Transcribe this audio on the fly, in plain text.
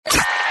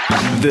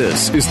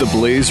This is the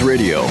Blaze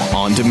Radio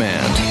on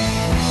demand.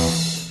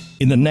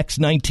 In the next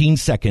 19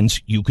 seconds,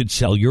 you could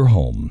sell your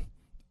home.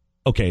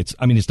 Okay, it's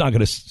not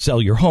going to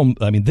sell your home,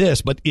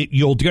 but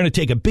you're going to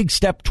take a big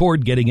step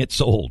toward getting it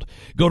sold.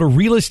 Go to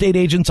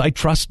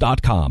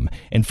realestateagentsitrust.com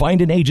and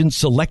find an agent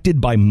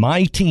selected by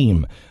my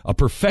team, a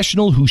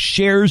professional who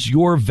shares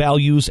your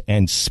values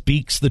and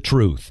speaks the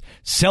truth.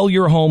 Sell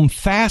your home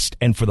fast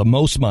and for the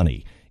most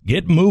money.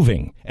 Get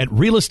moving at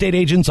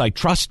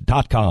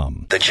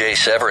realestateagentsitrust.com. The Jay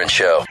Severin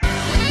Show.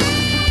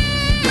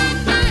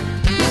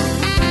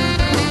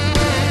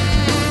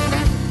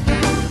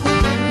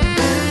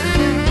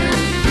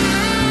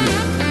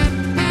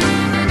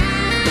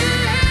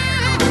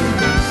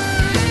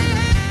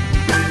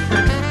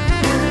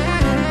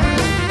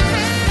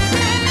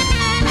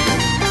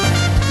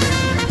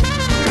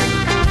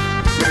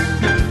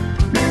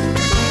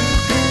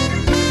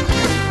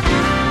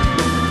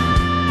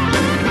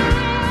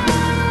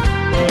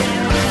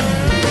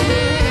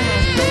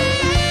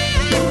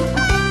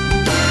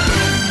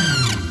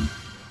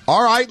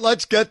 All right,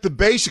 let's get the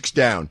basics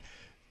down.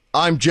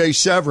 I'm Jay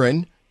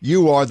Severin.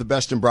 You are the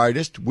best and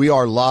brightest. We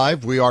are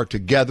live. We are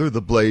together,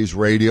 the Blaze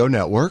Radio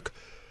Network.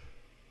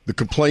 The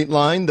complaint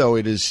line, though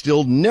it has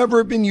still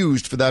never been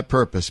used for that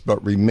purpose,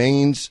 but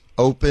remains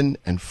open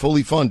and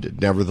fully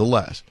funded,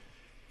 nevertheless.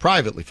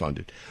 Privately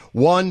funded.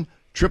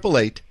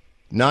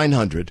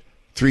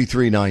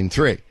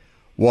 1-888-900-3393.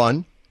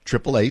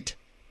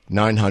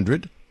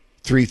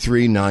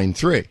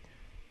 1-888-900-3393.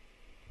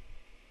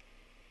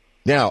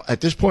 Now, at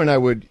this point, I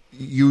would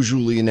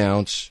usually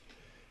announce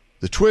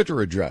the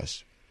Twitter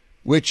address,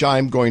 which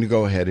I'm going to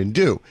go ahead and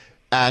do.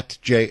 At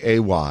JAY,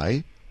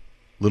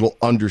 little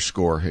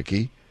underscore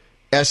Hickey,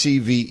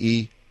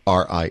 SEVERIN.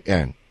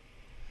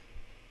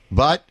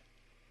 But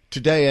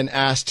today, an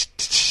asterisk.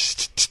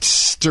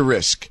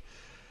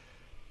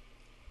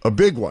 A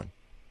big one.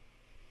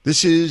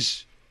 This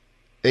is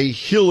a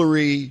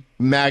Hillary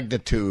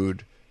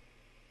magnitude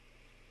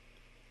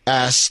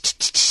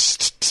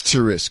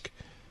asterisk.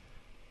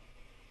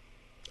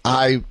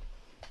 I,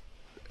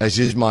 as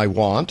is my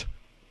wont,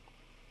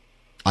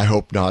 I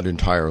hope not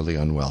entirely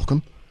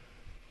unwelcome,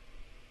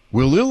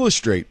 will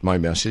illustrate my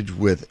message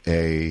with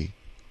a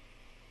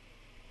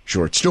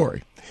short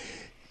story.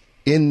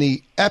 In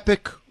the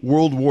epic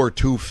World War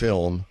II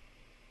film,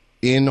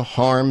 In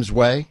Harm's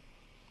Way,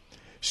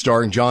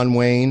 starring John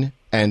Wayne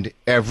and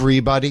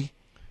everybody,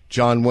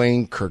 John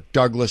Wayne, Kirk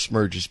Douglas,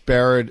 Burgess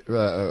Meredith,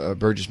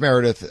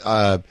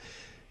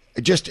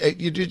 just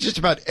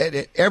about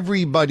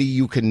everybody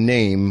you can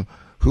name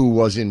who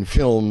was in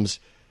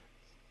films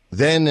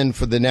then and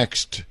for the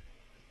next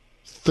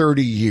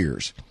 30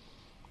 years.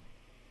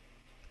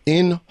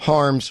 In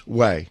Harm's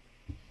Way.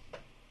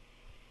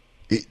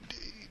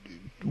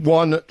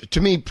 One, to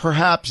me,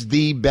 perhaps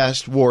the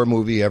best war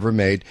movie ever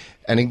made.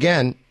 And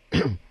again,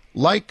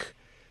 like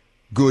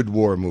good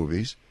war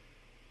movies,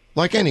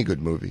 like any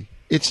good movie,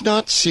 it's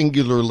not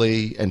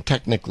singularly and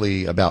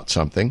technically about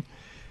something.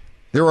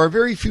 There are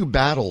very few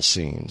battle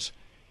scenes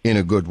in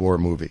a good war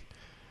movie.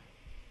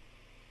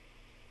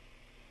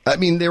 I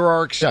mean, there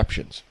are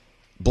exceptions.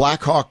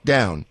 Black Hawk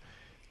Down,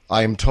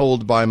 I am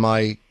told by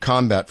my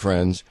combat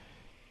friends,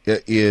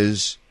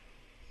 is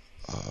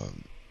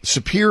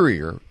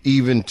superior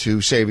even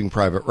to Saving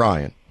Private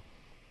Ryan.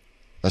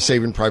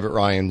 Saving Private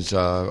Ryan's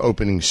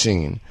opening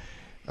scene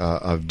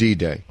of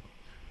D-Day.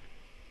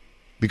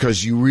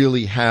 Because you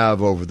really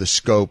have, over the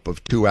scope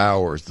of 2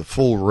 hours, the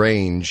full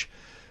range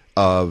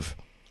of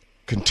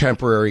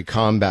contemporary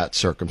combat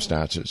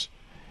circumstances.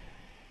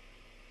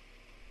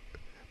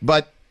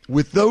 But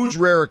with those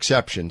rare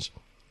exceptions,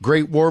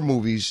 great war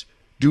movies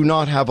do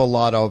not have a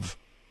lot of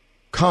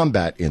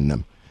combat in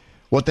them.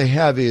 What they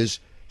have is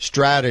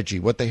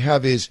strategy. What they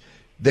have is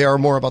they are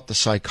more about the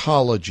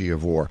psychology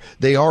of war.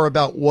 They are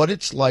about what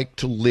it's like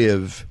to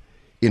live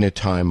in a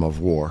time of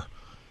war.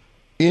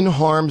 In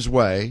Harm's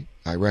Way,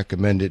 I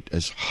recommend it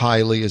as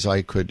highly as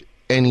I could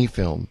any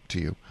film to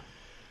you.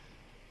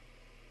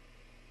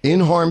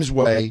 In Harm's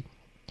Way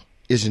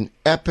is an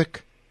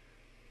epic,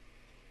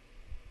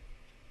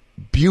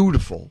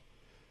 beautiful,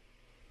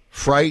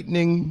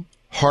 frightening,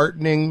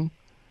 heartening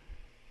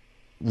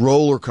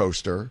roller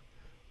coaster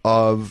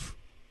of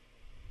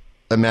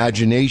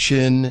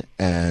imagination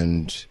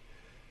and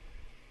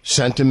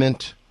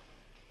sentiment,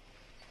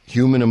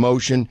 human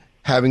emotion,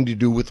 having to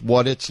do with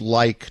what it's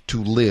like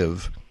to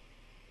live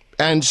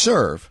and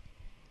serve,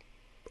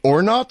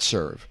 or not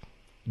serve,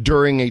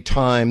 during a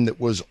time that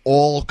was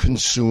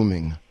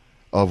all-consuming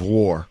of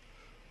war.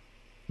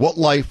 What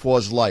life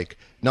was like,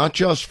 not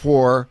just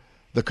for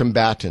the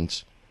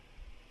combatants,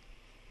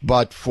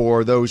 but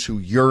for those who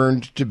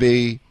yearned to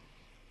be,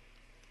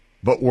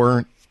 but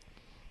weren't,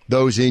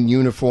 those in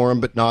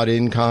uniform but not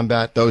in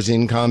combat, those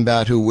in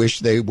combat who wish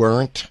they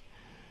weren't,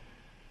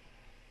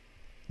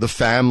 the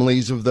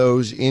families of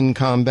those in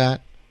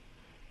combat.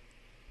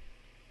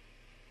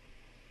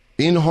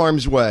 In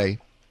Harm's Way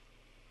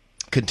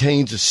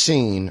contains a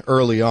scene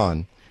early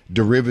on,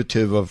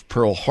 derivative of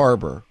Pearl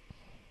Harbor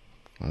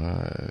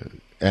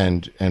and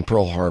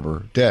Pearl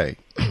Harbor Day.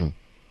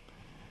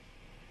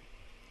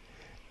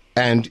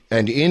 And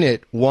in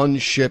it, one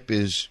ship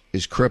is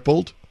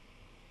crippled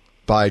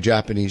by a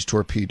Japanese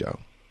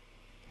torpedo.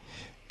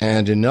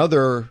 And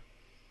another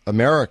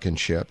American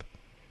ship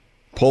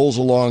pulls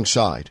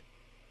alongside.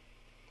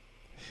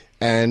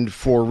 And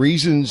for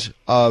reasons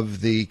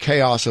of the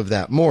chaos of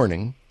that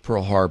morning,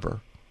 Pearl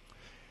Harbor,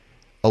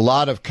 a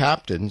lot of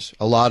captains,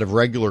 a lot of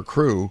regular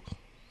crew,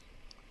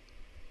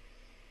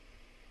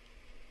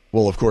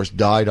 well, of course,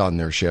 died on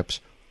their ships,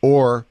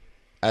 or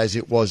as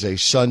it was a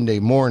Sunday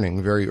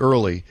morning, very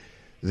early,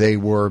 they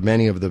were,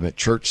 many of them, at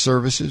church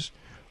services,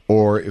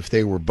 or if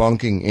they were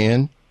bunking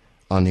in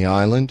on the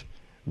island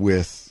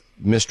with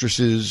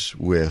mistresses,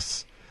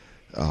 with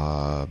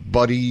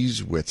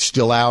buddies, with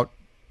still out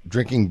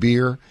drinking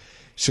beer,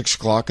 6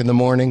 o'clock in the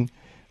morning,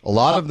 a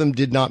lot of them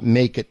did not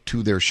make it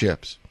to their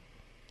ships.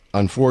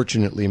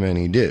 Unfortunately,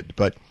 many did,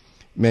 but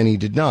many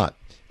did not.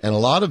 And a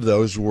lot of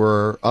those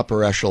were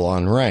upper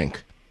echelon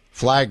rank,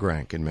 flag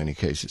rank in many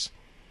cases.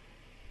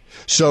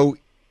 So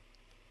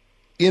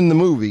in the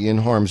movie, In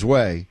Harm's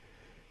Way,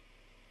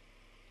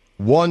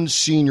 one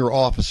senior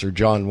officer,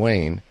 John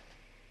Wayne,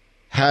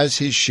 has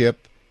his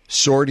ship,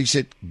 sorties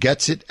it,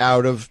 gets it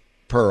out of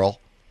Pearl,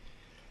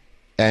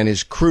 and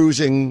is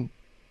cruising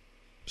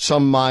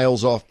some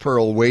miles off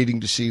Pearl, waiting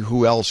to see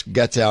who else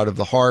gets out of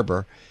the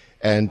harbor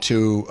and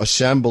to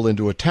assemble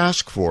into a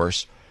task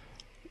force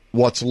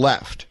what's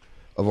left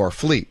of our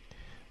fleet.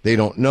 They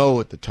don't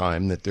know at the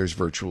time that there's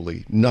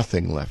virtually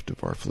nothing left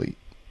of our fleet.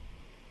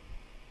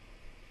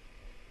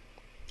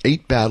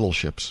 8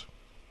 battleships.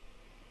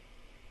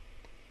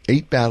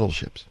 8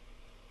 battleships.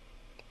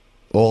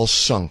 All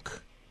sunk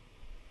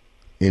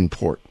in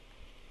port.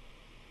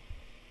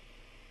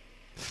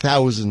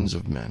 Thousands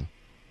of men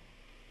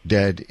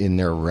dead in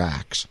their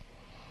racks.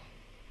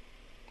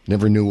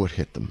 Never knew what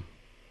hit them.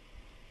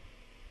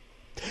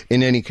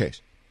 In any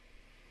case,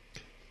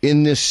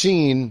 in this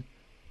scene,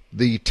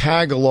 the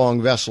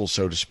tag-along vessel,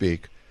 so to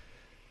speak,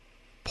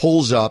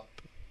 pulls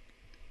up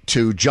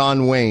to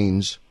John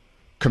Wayne's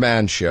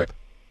command ship,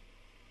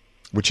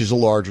 which is a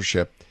larger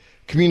ship.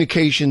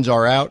 Communications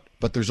are out,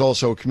 but there's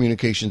also a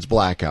communications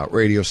blackout,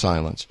 radio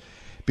silence.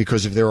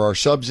 Because if there are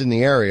subs in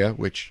the area,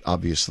 which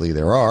obviously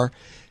there are,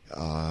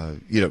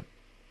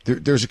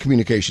 there's a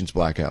communications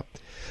blackout.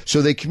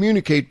 So they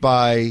communicate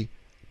by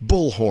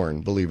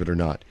bullhorn, believe it or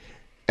not.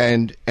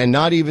 And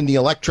not even the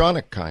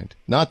electronic kind,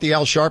 not the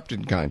Al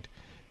Sharpton kind.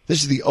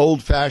 This is the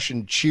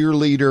old-fashioned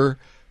cheerleader,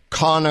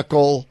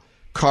 conical,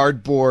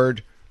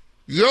 cardboard,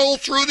 yell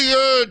through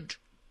the end!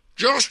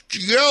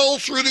 Just yell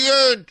through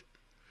the end!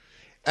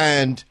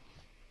 And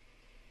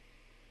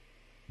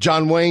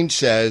John Wayne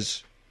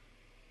says,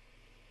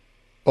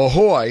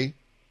 ahoy,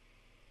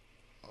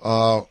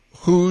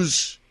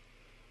 who's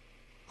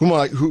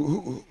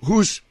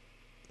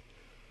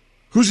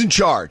in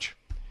charge?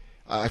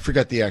 I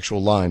forget the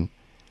actual line.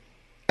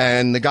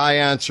 And the guy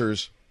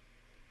answers,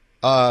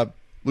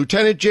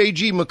 Lieutenant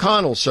J.G.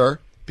 McConnell, sir,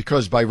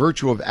 because by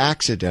virtue of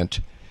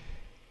accident,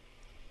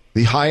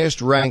 the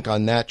highest rank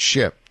on that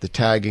ship, the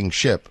tagging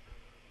ship,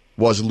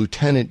 was a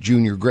lieutenant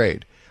junior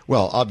grade.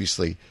 Well,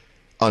 obviously,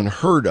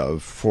 unheard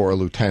of for a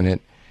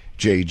Lieutenant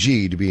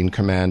J.G. to be in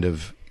command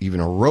of even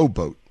a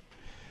rowboat.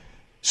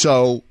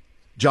 So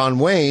John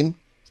Wayne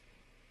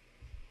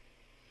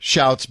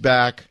shouts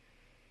back,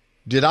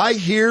 did I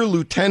hear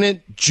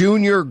Lieutenant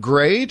junior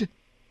grade?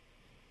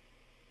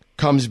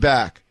 Comes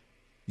back,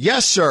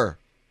 yes, sir,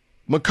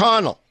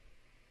 McConnell.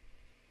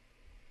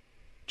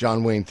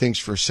 John Wayne thinks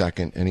for a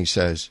second, and he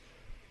says,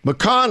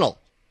 McConnell,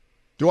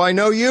 do I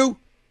know you?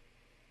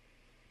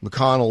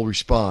 McConnell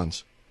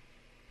responds,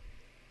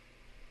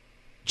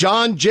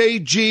 John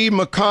J.G.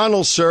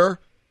 McConnell, sir,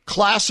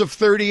 class of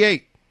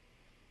 38.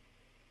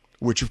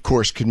 Which, of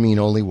course, can mean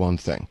only one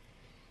thing.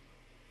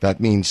 That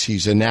means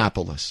he's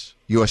Annapolis,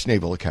 U.S.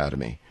 Naval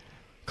Academy,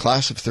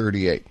 class of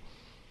 38.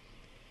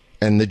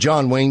 And the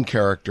John Wayne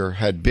character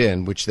had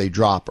been, which they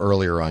drop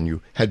earlier on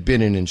you, had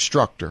been an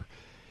instructor.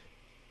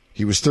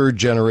 He was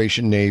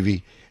third-generation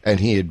Navy, and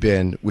he had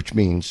been, which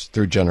means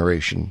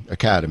third-generation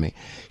Academy,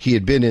 he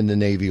had been in the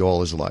Navy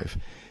all his life.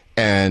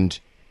 And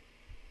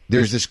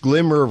there's this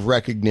glimmer of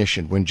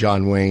recognition when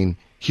John Wayne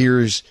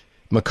hears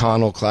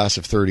McConnell, class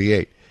of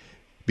 38,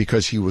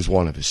 because he was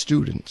one of his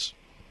students.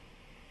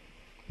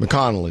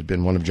 McConnell had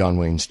been one of John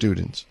Wayne's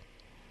students.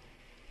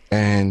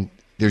 And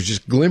there's this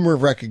glimmer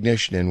of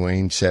recognition,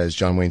 and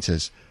John Wayne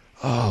says,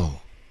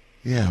 oh,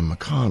 yeah,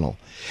 McConnell.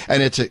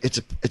 And it's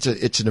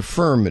an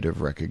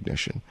affirmative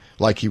recognition,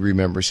 like he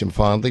remembers him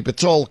fondly, but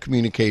it's all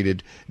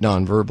communicated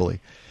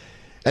non-verbally.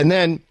 And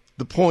then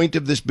the point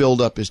of this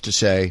buildup is to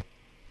say,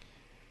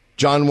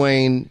 John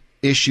Wayne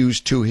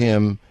issues to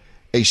him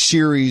a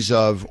series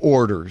of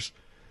orders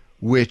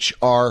which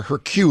are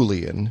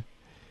Herculean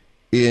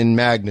in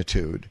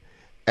magnitude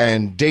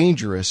and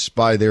dangerous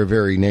by their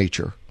very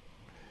nature.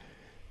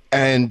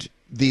 And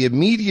the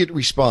immediate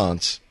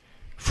response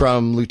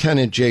from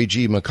Lieutenant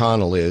J.G.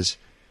 McConnell is,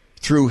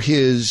 through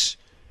his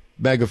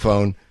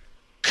megaphone,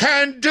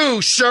 can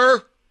do,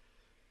 sir.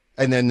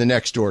 And then the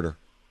next order,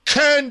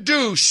 can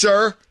do,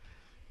 sir.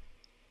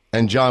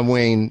 And John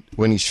Wayne,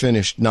 when he's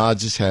finished,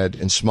 nods his head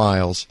and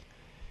smiles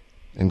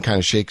and kind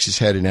of shakes his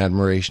head in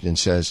admiration and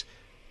says,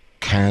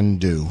 "Can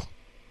do."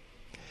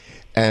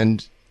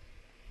 And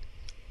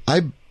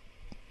I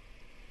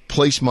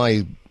place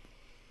my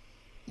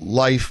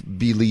life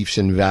beliefs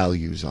and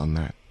values on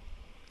that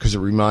because it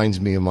reminds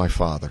me of my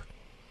father.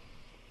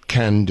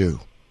 Can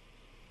do.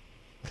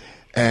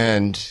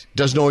 And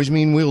doesn't always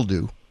mean will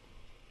do.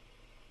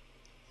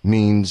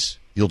 Means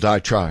you'll die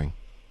trying.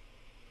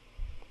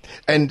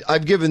 And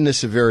I've given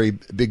this a very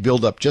big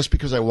build-up just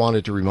because I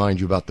wanted to remind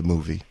you about the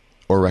movie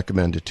or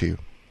recommend it to you.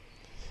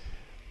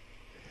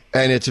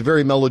 And it's a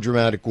very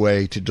melodramatic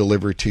way to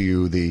deliver to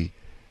you the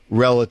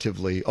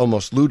relatively,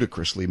 almost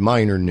ludicrously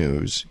minor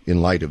news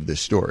in light of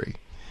this story.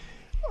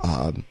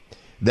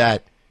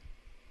 That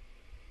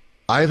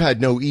I've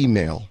had no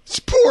email. It's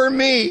poor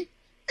me.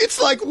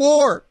 It's like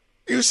war.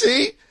 You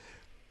see?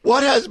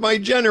 What has my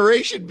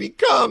generation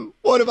become?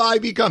 What have I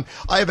become?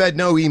 I have had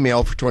no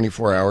email for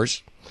 24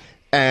 hours.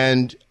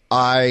 And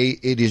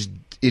it is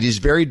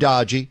very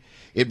dodgy.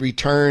 It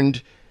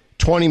returned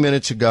 20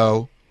 minutes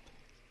ago.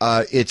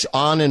 It's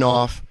on and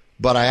off,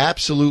 but I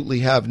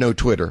absolutely have no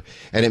Twitter.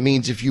 And it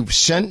means if you've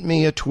sent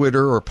me a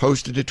Twitter or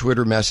posted a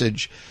Twitter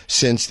message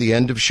since the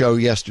end of show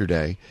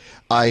yesterday,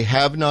 I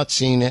have not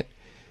seen it.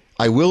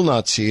 I will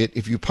not see it.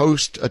 If you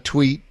post a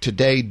tweet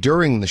today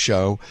during the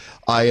show,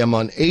 I am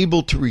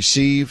unable to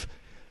receive.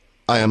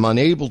 I am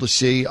unable to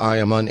see. I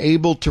am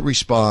unable to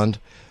respond.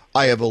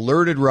 I have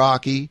alerted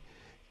Rocky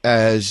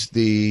as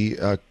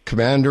the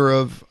commander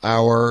of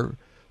our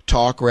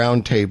Talk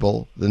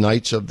Roundtable, the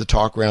Knights of the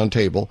Talk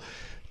Roundtable,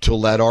 to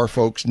let our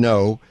folks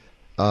know,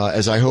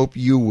 as I hope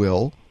you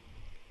will,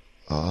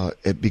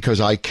 because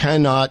I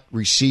cannot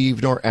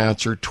receive nor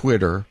answer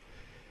Twitter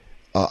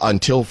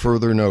until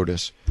further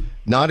notice.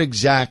 Not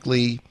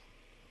exactly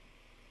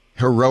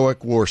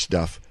heroic war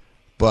stuff,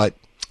 but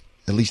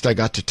at least I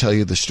got to tell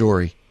you the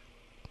story.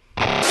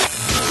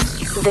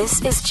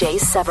 This is Jay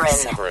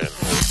Severin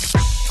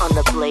on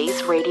the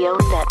Blaze Radio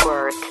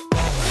Network.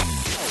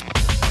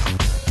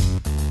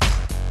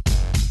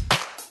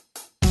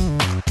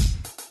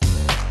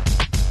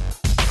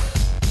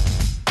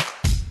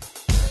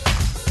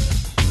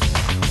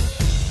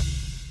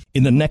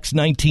 In the next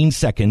 19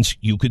 seconds,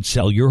 you could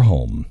sell your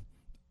home.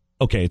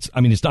 Okay, it's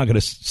not going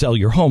to sell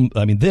your home,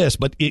 but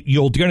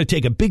you're going to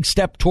take a big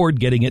step toward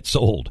getting it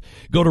sold.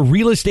 Go to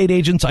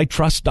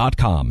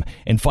realestateagentsitrust.com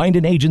and find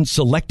an agent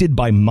selected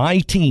by my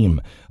team,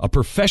 a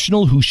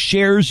professional who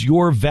shares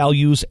your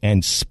values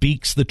and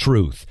speaks the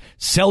truth.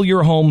 Sell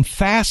your home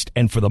fast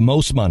and for the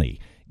most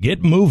money.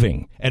 Get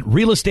moving at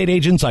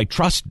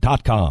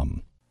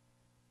realestateagentsitrust.com.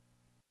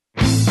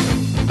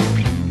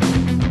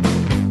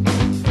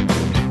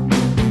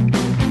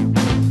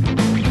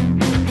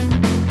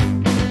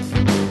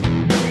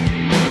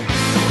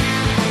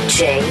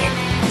 Jay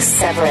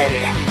Severin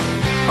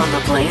on the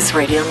Blaze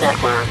Radio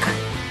Network.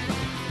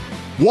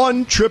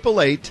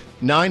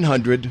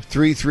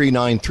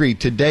 1-888-900-3393.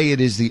 Today it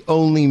is the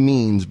only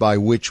means by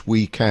which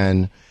we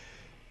can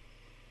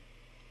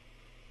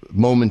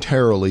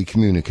momentarily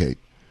communicate.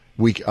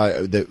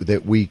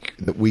 That we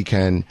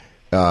can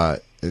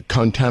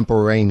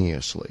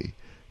contemporaneously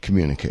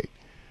communicate.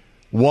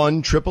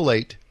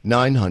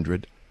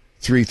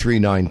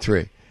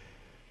 1-888-900-3393.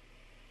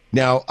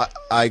 Now,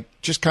 I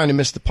just kind of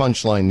missed the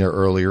punchline there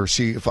earlier.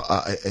 See, if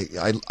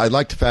I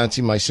like to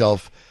fancy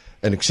myself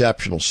an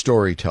exceptional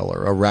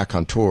storyteller, a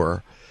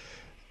raconteur.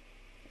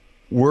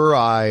 Were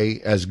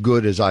I as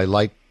good as I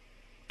like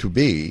to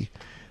be,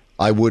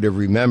 I would have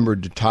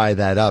remembered to tie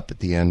that up at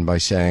the end by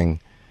saying,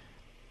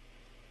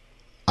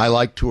 I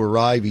like to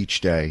arrive each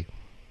day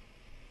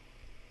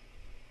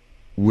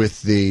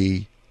with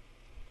the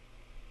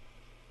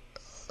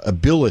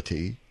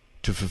ability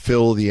to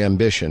fulfill the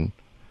ambition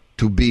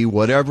to be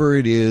whatever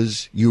it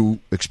is you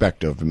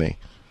expect of me.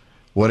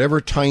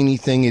 Whatever tiny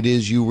thing it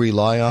is you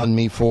rely on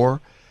me for,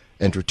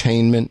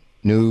 entertainment,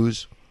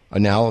 news,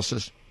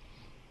 analysis,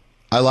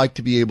 I like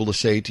to be able to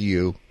say to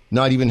you,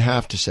 not even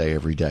have to say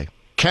every day,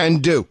 can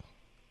do.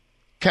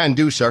 Can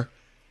do, sir.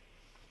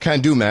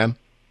 Can do, ma'am.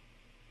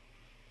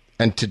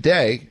 And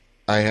today,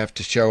 I have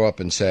to show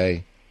up and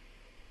say,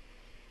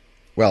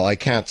 well, I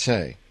can't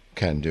say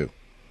can do.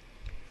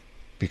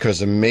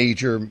 Because a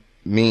major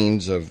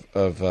means of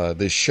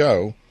this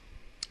show,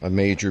 a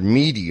major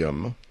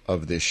medium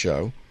of this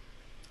show,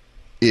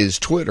 is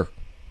Twitter.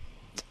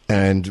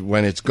 And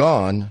when it's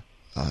gone,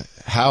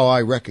 how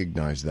I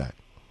recognize that.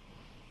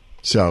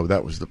 So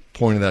that was the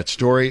point of that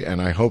story,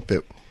 and I hope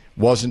it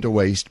wasn't a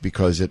waste,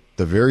 because at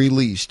the very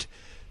least,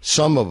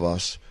 some of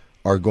us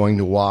are going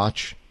to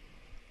watch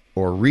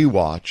or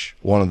rewatch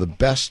one of the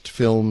best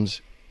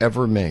films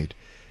ever made.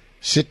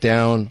 Sit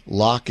down,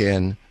 lock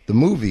in. The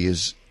movie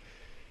is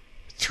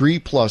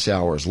 3+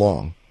 hours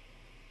long.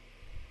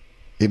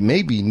 It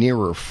may be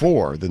nearer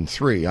 4 than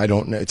 3. I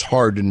don't know. It's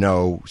hard to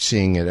know,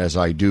 seeing it as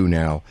I do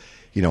now,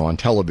 on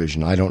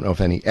television. I don't know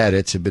if any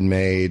edits have been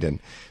made, and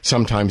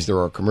sometimes there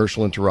are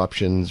commercial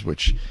interruptions,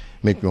 which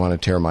make me want to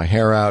tear my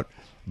hair out.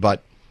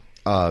 But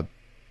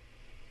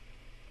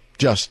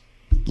just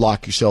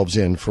lock yourselves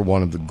in for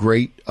one of the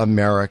great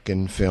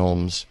American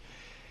films,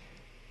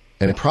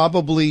 and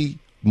probably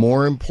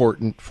more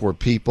important for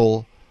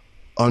people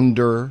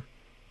under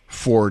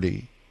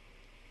 40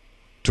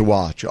 to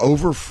watch.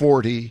 Over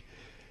 40,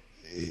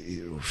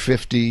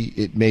 50,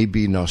 it may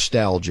be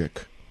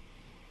nostalgic,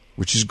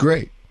 which is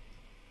great.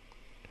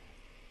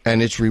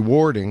 And it's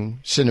rewarding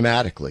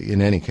cinematically,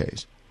 in any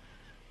case,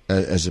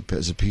 as a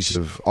piece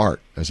of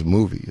art, as a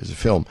movie, as a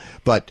film.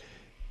 But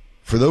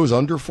for those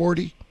under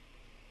 40,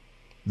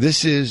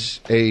 this is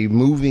a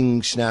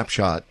moving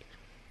snapshot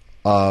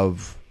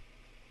of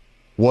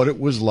what it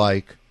was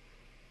like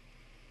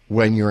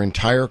when your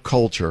entire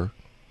culture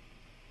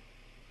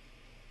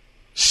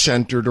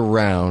centered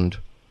around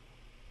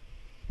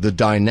the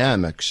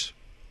dynamics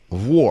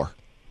of war.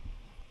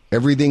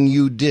 Everything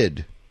you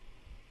did,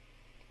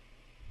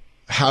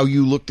 how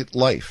you looked at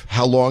life,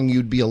 how long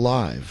you'd be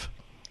alive.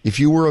 If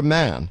you were a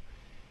man,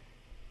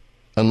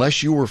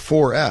 unless you were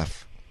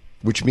 4F,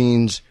 which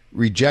means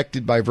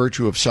rejected by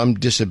virtue of some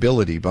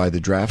disability by the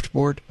draft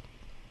board,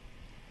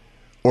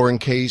 or in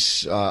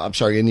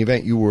the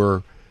event you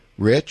were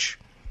rich,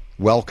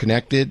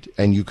 well-connected,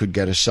 and you could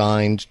get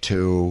assigned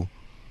to,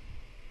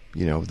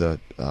 the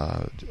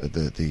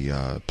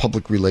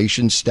public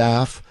relations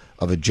staff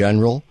of a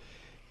general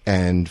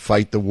and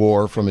fight the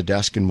war from a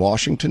desk in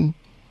Washington.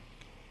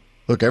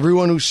 Look,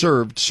 everyone who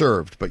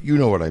served, but you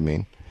know what I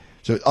mean.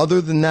 So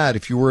other than that,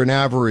 if you were an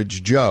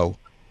average Joe,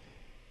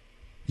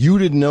 you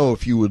didn't know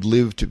if you would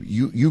live to...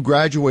 You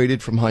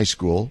graduated from high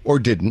school, or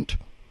didn't.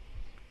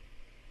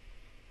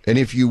 And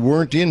if you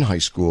weren't in high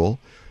school,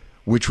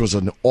 which was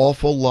an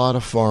awful lot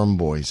of farm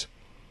boys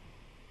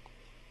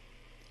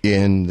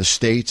in the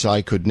states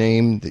I could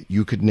name, that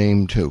you could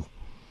name too.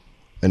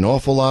 An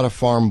awful lot of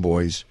farm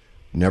boys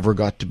never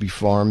got to be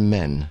farm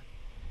men.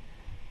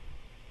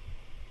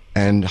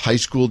 And high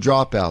school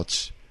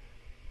dropouts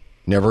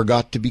never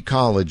got to be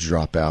college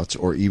dropouts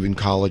or even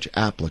college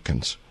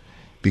applicants.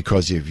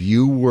 Because if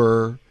you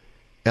were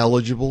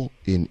eligible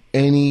in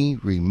any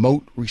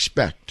remote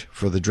respect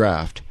for the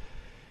draft,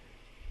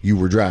 you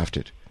were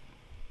drafted.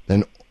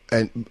 And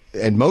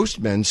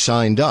most men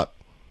signed up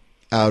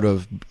out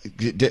of...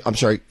 I'm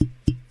sorry,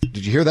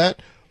 did you hear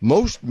that?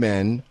 Most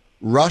men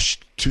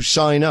rushed to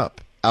sign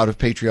up out of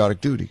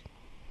patriotic duty.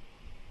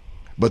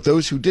 But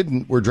those who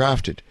didn't were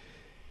drafted.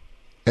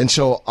 And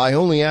so I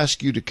only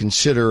ask you to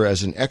consider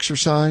as an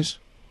exercise,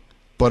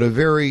 but a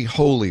very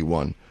holy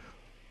one,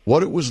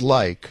 what it was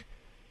like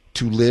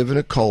to live in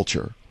a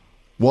culture,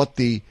 what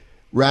the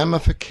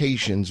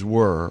ramifications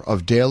were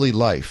of daily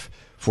life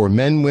for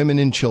men, women,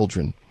 and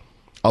children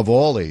of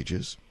all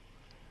ages,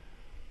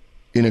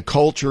 in a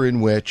culture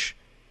in which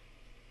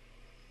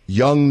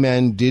young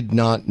men did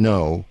not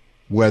know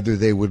whether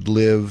they would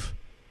live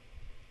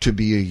to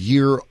be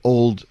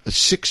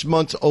 6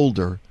 months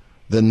older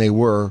than they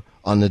were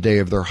on the day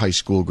of their high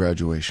school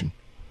graduation.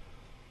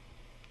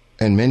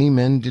 And many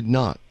men did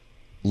not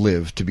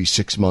live to be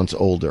 6 months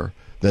older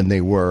than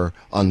they were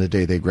on the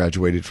day they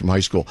graduated from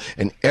high school.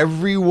 And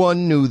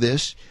everyone knew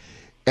this,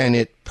 and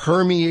it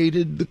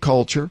permeated the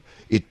culture.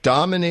 It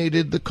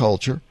dominated the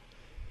culture,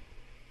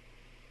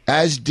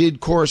 as did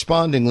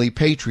correspondingly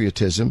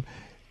patriotism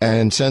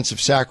and sense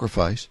of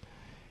sacrifice.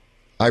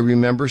 I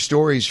remember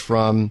stories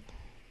from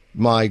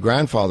my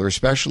grandfather,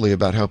 especially,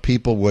 about how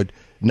people would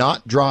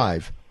not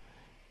drive,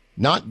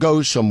 not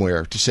go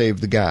somewhere to save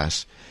the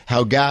gas,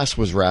 how gas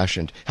was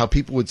rationed, how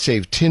people would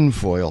save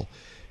tinfoil,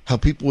 how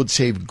people would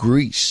save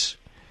grease,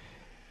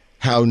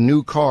 how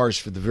new cars,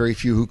 for the very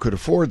few who could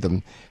afford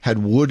them, had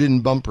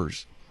wooden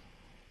bumpers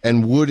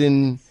and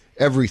wooden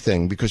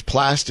everything, because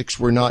plastics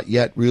were not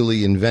yet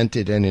really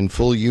invented and in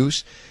full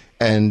use,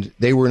 and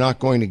they were not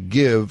going to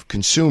give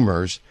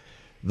consumers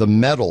the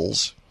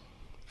metals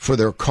for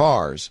their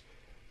cars,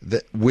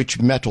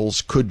 which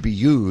metals could be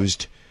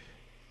used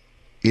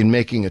in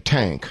making a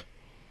tank,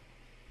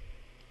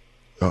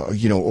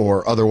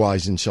 or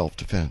otherwise in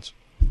self-defense.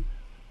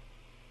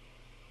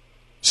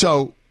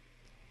 So,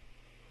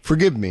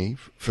 forgive me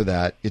for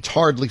that. It's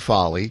hardly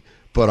folly,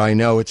 but I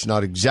know it's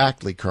not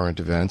exactly current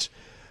events,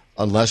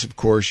 unless, of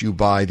course, you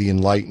buy the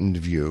enlightened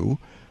view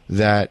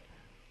that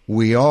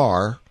we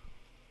are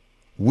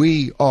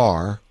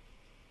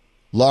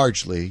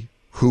largely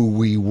who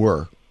we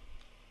were.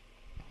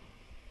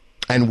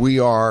 And we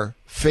are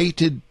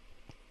fated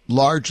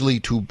largely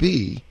to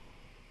be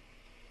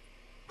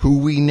who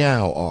we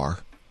now are.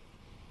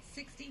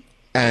 60.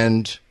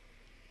 And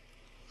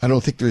I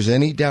don't think there's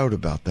any doubt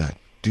about that.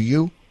 Do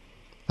you?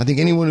 I think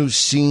anyone who's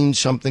seen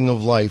something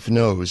of life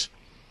knows,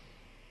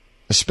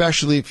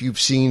 especially if you've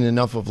seen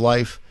enough of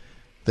life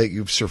that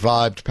you've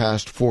survived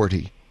past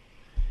 40,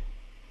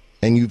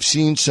 and you've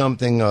seen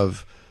something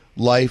of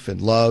life and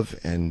love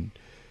and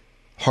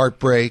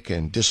heartbreak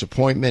and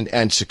disappointment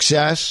and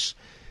success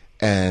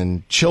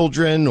and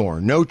children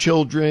or no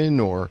children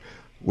or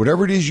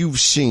whatever it is you've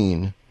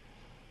seen.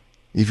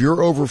 If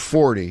you're over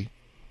 40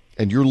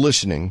 and you're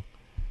listening,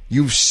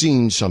 you've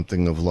seen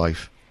something of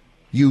life.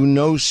 You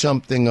know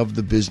something of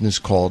the business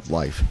called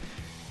life.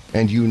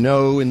 And you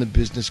know, in the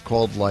business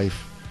called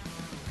life,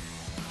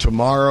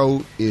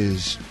 tomorrow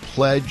is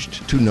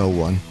pledged to no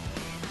one.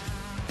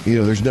 You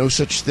know, there's no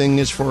such thing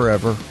as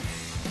forever.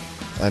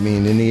 I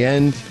mean, in the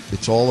end,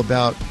 it's all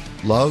about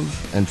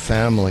love and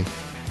family.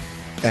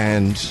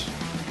 And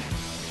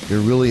there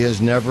really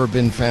has never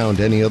been found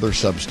any other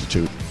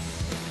substitute.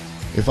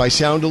 If I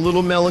sound a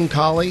little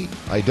melancholy,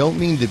 I don't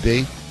mean to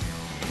be.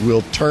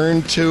 We'll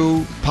turn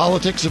to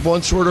politics of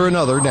one sort or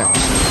another next.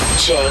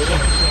 Jay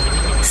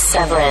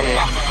Severin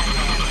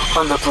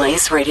on the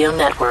Blaze Radio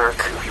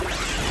Network.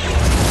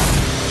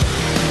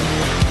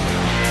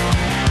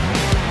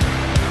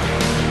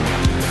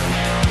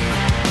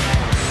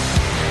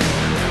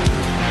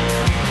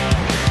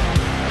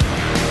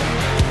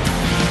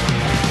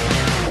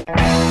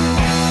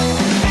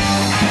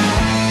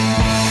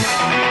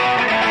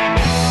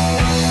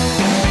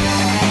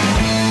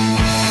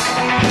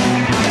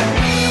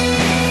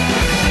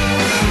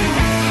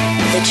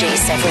 Jay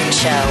Severin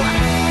Show,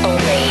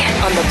 only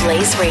on the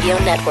Blaze Radio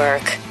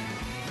Network.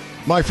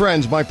 My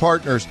friends, my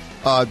partners,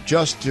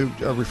 just to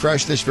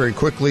refresh this very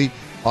quickly,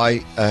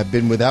 I have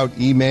been without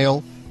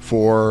email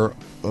for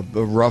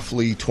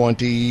roughly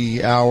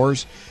 20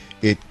 hours.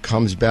 It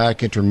comes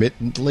back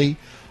intermittently.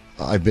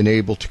 I've been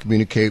able to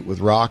communicate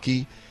with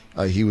Rocky.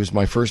 He was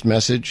my first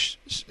message,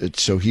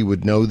 so he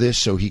would know this,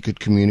 so he could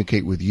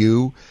communicate with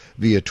you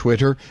via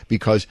Twitter,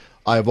 because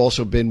I have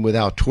also been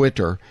without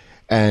Twitter,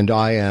 and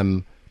I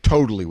am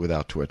totally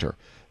without Twitter.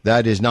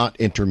 That is not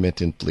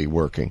intermittently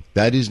working.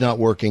 That is not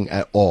working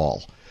at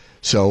all.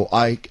 So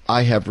I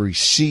have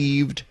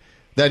received,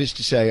 that is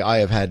to say, I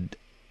have had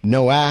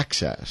no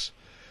access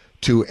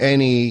to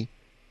any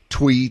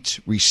tweets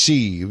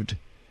received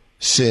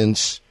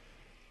since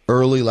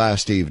early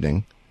last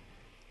evening.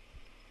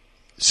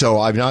 So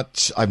I've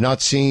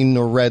not seen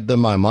or read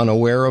them. I'm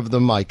unaware of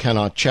them. I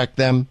cannot check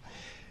them.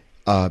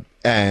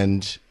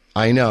 And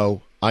I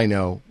know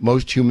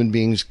most human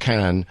beings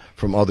can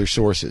from other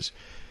sources.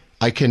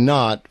 I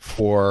cannot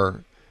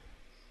for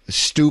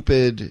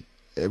stupid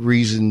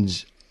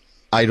reasons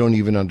I don't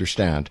even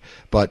understand.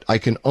 But I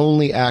can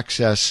only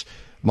access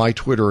my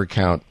Twitter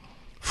account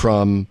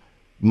from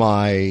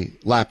my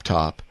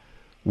laptop,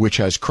 which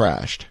has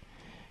crashed.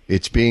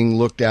 It's being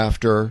looked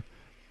after,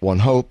 one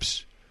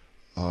hopes.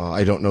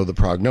 I don't know the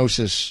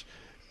prognosis,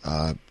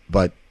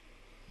 but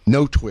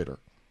no Twitter.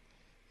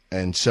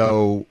 And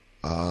so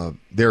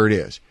there it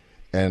is.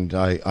 And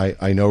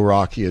I know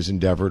Rocky has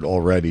endeavored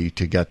already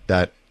to get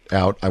that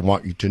out. I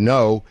want you to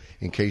know,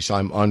 in case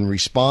I'm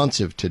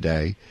unresponsive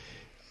today,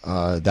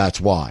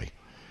 that's why.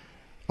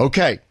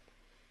 Okay.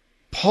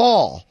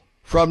 Paul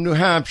from New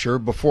Hampshire,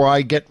 before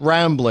I get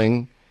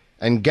rambling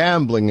and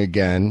gambling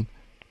again.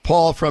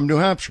 Paul from New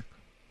Hampshire.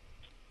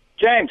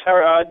 James,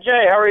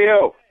 Jay, how are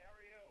you?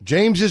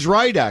 James is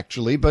right,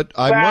 actually, but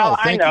I'm well.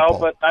 Thank I know, you, Paul.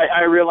 but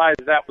I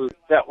realized that was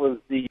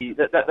the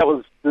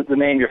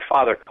name your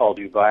father called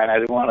you by, and I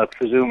didn't want to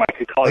presume I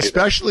could call you.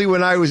 Especially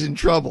when I was in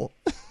trouble.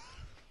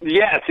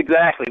 Yes,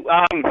 exactly.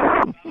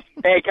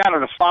 Hey, kind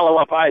of to follow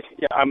up,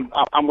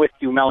 I'm with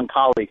you,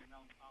 melancholy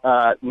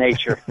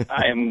nature.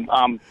 I'm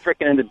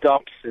freaking into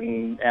dumps,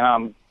 and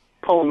I'm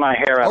pulling my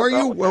hair out. Are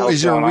you? Well,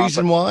 is there a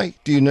reason why?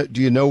 Do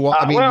you know why?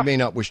 I mean, you may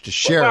not wish to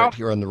share it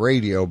here on the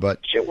radio, but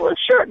sure.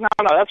 No,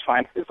 that's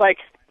fine. It's like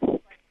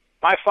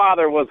my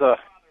father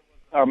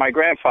my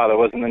grandfather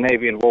was in the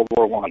Navy in World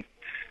War I.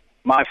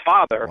 My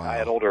father, wow. I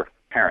had older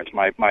parents.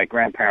 My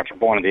grandparents were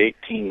born in the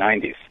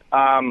 1890s.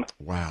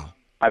 Wow.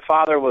 My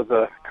father was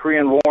a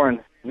Korean War and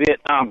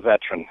Vietnam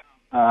veteran.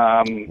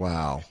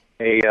 Wow.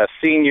 A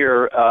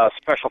senior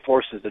Special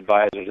Forces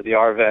advisor to the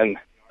ARVN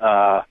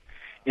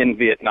in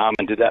Vietnam,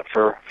 and did that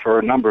for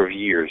a number of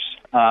years.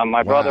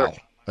 My brother...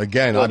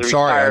 Again, I'm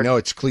sorry. Retired. I know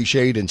it's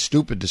cliched and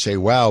stupid to say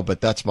wow, but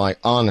that's my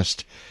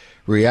honest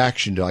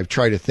reaction to. I've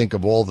tried to think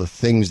of all the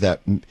things that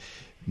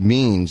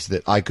means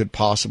that I could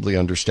possibly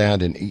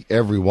understand, and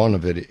every one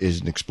of it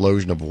is an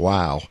explosion of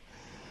wow.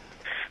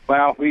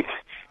 Well,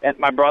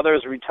 my brother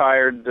is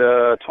retired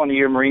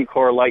 20-year Marine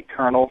Corps Light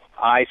Colonel.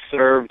 I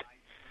served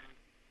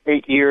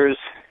 8 years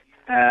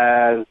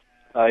as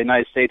a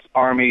United States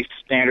Army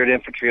Standard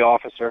Infantry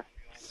officer.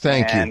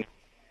 Thank you.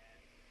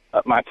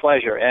 My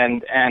pleasure.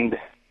 And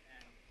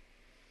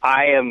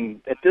I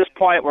am at this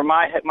point where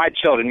my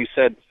children, you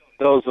said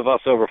those of us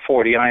over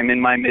 40, I'm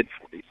in my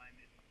mid-40s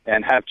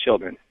and have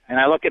children. And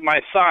I look at my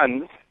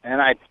sons,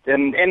 and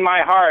in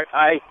my heart,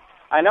 I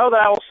know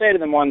that I will say to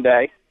them one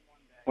day,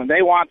 when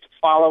they want to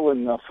follow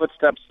in the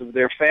footsteps of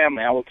their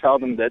family, I will tell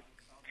them that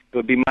it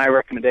would be my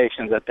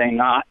recommendation that they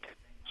not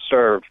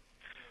serve,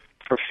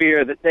 for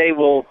fear that they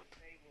will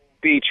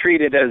be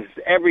treated as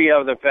every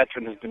other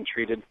veteran has been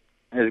treated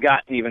and has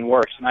gotten even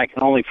worse. And I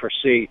can only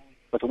foresee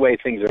with the way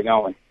things are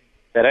going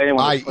that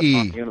anyone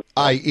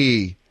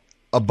i.e.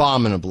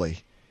 abominably,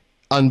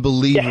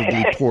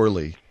 unbelievably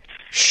poorly,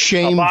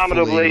 shamefully.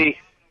 Abominably,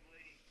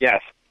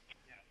 yes.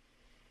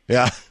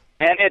 Yeah.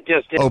 And it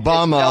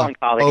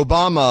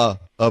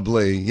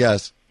Obama-ably,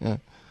 yes. Yeah.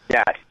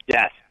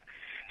 Yes.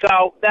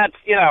 So that's,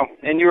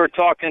 and you were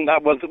talking, I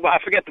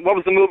forget, what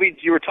was the movie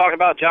you were talking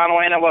about, John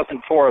Wayne? It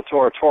wasn't Tora.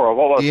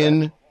 What was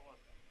it?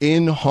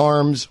 In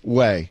Harm's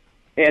Way.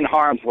 In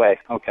Harm's Way,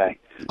 okay.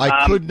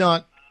 I could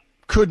not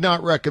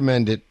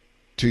recommend it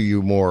to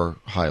you more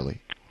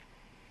highly.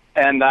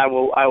 And I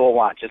will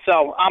watch it.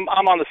 So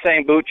I'm on the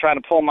same boot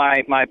trying to pull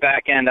my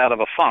back end out of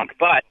a funk,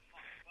 but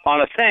on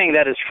a thing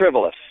that is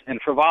frivolous,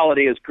 and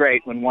frivolity is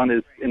great when one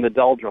is in the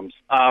doldrums.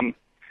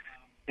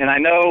 And I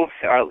know,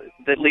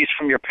 at least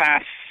from your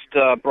past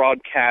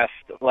broadcast,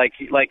 like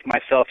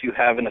myself, you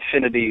have an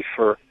affinity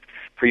for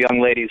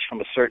young ladies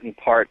from a certain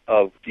part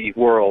of the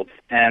world.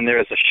 And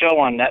there's a show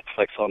on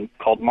Netflix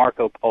called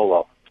Marco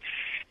Polo.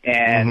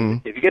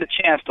 And if you get a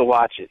chance to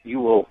watch it, you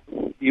will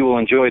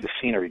enjoy the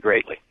scenery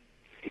greatly.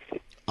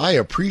 I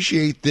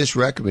appreciate this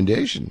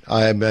recommendation.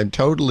 I'm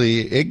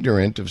totally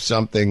ignorant of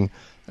something.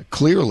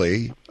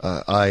 Clearly,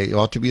 I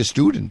ought to be a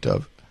student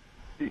of.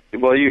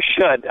 Well, you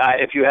should.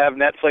 If you have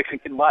Netflix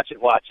and can watch it.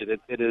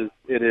 It is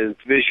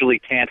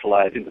visually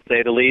tantalizing, to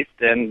say the least.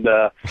 And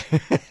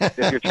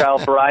if your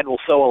child bride will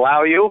so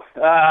allow you.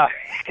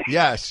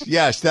 Yes,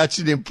 that's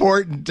an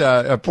important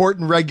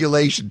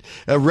regulation,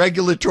 a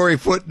regulatory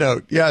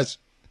footnote. Yes.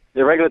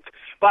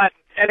 But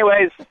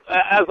anyways,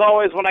 as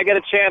always, when I get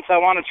a chance, I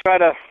want to try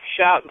to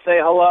shout and say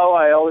hello.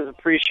 I always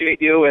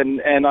appreciate you, and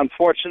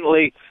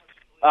unfortunately,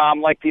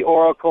 like the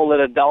oracle at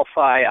Adelphi,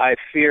 I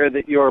fear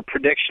that your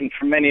prediction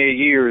for many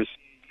years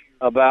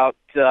about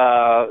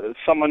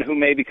someone who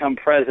may become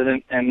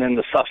president and then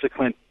the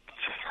subsequent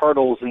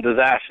hurdles and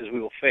disasters we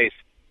will face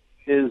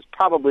is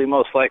probably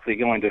most likely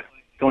going to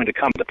come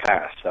to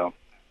pass. So,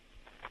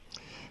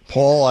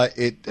 Paul,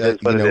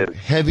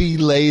 heavy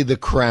lay the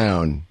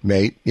crown,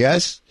 mate.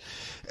 Yes,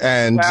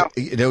 and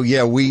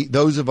we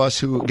those of us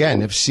who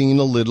again have seen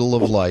a little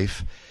of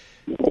life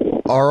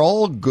are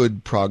all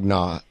good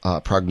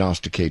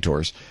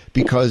prognosticators,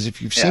 because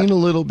if you've seen a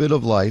little bit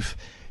of life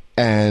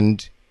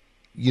and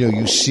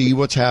you see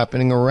what's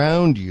happening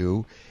around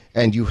you,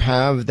 and you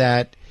have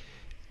that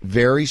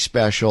very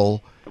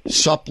special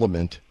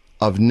supplement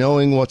of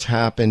knowing what's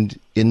happened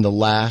in the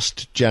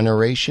last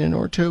generation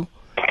or two,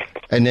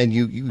 and then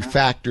you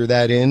factor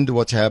that into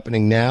what's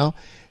happening now,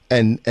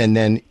 and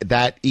then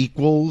that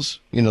equals,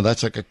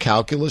 that's like a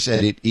calculus,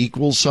 and it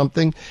equals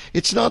something.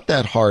 It's not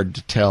that hard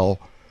to tell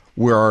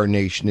where our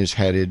nation is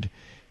headed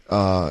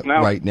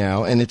right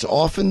now, and it's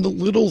often the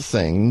little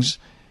things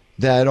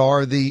that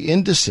are the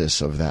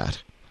indices of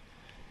that.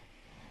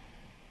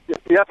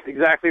 Yep,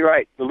 exactly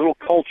right. The little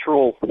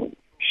cultural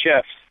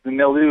shifts, the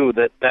milieu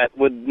that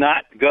would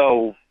not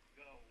go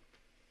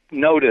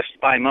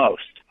noticed by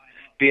most,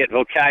 be it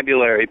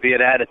vocabulary, be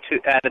it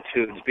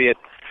attitudes, be it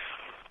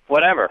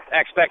whatever,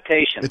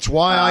 expectations. It's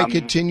why I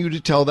continue to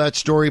tell that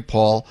story,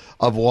 Paul,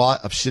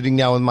 of sitting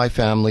down with my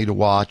family to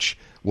watch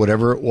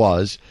whatever it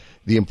was.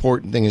 The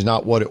important thing is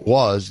not what it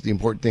was. The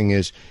important thing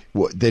is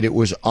that it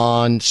was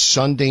on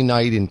Sunday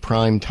night in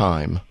prime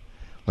time,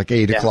 like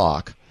 8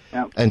 o'clock.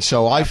 Yeah. And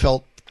so I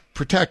felt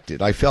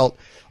protected. I felt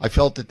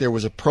that there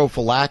was a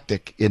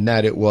prophylactic in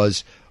that it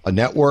was a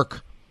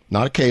network,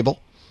 not a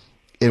cable.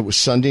 It was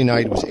Sunday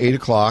night. It was 8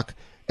 o'clock.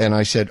 And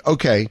I said,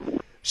 okay,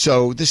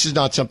 so this is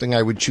not something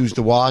I would choose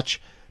to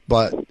watch,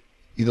 but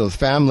the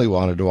family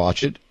wanted to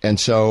watch it. And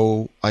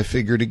so I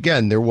figured,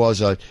 again, there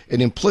was an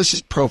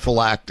implicit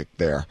prophylactic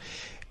there.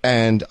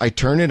 And I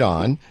turn it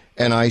on,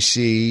 and I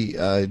see,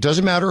 it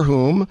doesn't matter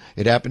whom,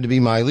 it happened to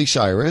be Miley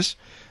Cyrus,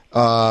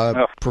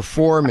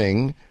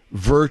 performing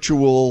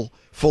virtual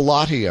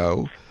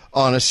fellatio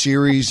on a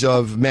series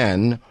of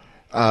men,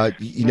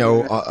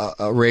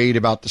 arrayed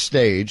about the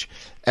stage,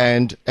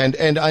 and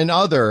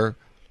other,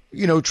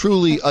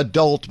 truly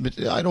adult,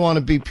 I don't want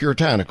to be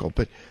puritanical,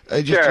 but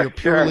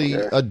purely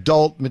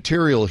adult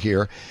material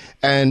here.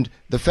 And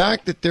the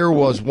fact that there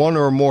was one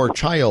or more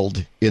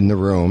child in the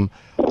room,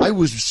 I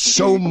was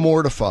so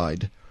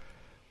mortified.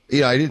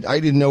 I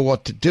didn't know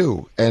what to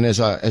do. And as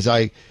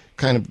I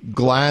kind of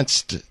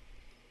glanced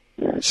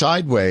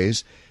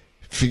sideways,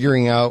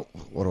 figuring out,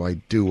 what do I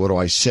do? What do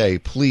I say?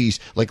 Please,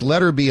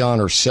 let her be on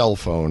her cell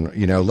phone.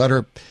 Let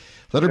her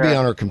be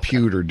on her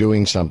computer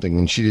doing something,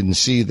 and she didn't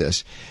see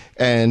this.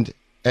 And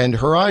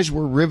her eyes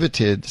were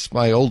riveted. It's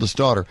my oldest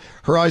daughter.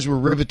 Her eyes were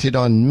riveted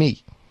on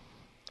me.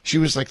 She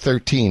was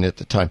 13 at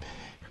the time.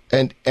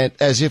 And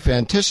as if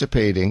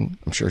anticipating,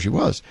 I'm sure she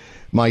was,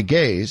 my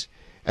gaze.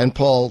 And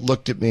Paul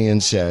looked at me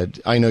and said,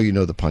 I know you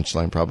know the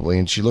punchline probably.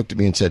 And she looked at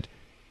me and said,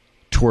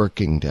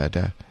 twerking,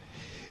 Dada.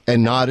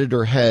 And nodded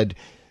her head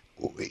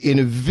in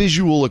a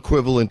visual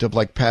equivalent of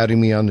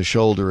patting me on the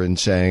shoulder and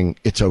saying,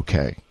 it's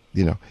okay.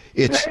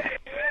 It's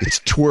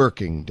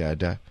twerking,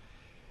 Dada.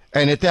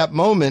 And at that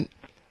moment,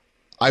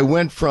 I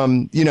went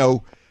from,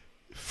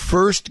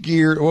 first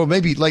gear, or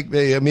maybe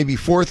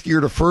fourth gear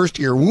to first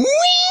gear. Whee!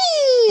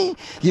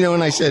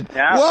 And I said,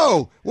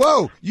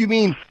 whoa, you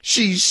mean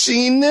she's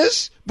seen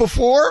this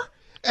before?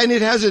 And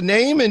it has a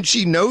name and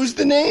she knows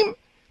the name?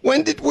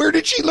 Where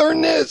did she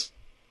learn this?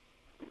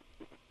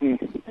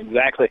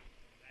 Exactly.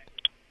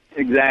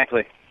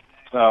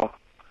 So,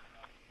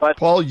 But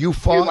Paul, you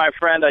fought, my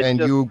friend, and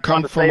you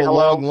come from a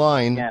long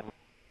line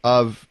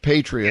of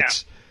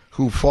patriots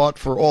who fought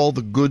for all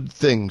the good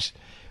things.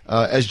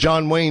 As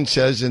John Wayne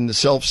says in the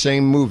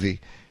self-same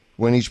movie,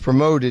 when he's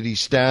promoted, he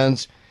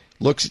stands,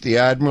 looks at the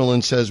admiral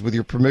and says, "With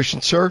your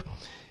permission, sir,"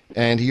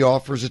 and he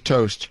offers a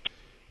toast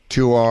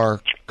to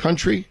our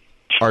country,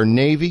 our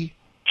Navy,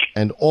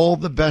 and all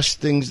the best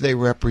things they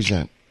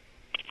represent.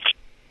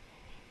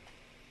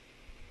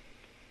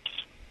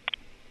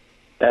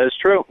 That is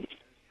true.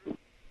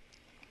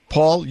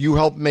 Paul, you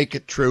helped make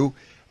it true.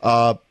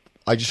 I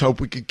just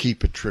hope we could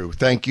keep it true.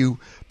 Thank you,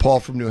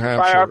 Paul from New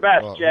Hampshire. Try our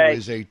best, Jay. Who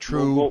is a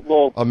true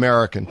we'll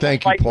American.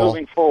 Thank you, Paul.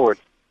 Moving forward.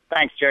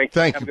 Thanks, Jay.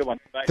 Thank Have you. a good one.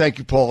 Bye. Thank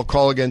you, Paul. I'll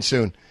call again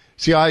soon.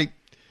 See,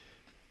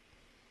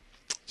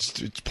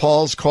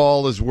 Paul's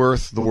call is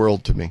worth the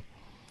world to me.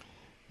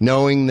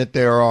 Knowing that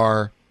there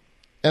are,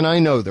 and I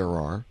know there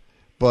are,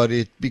 but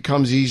it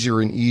becomes easier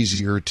and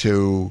easier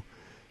to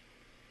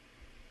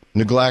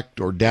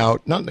neglect or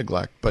doubt, not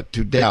neglect, but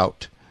to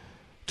doubt,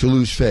 to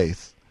lose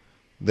faith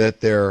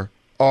that there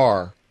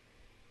are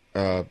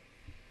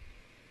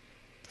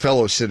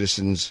fellow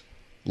citizens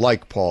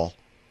like Paul.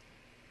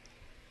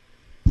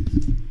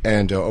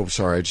 And,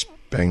 sorry, I just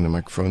banged the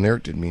microphone there.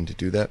 Didn't mean to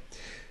do that.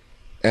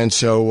 And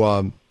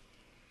so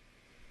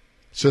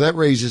that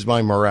raises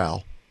my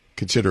morale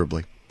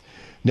considerably.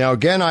 Now,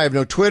 again, I have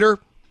no Twitter.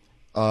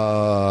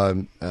 I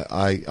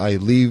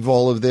leave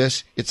all of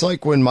this. It's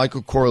like when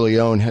Michael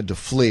Corleone had to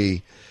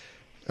flee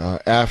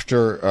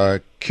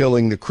after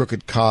killing the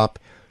crooked cop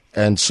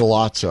and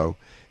Sollozzo.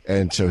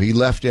 And so he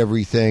left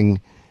everything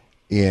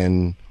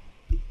in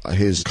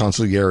his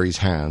consigliere's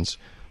hands.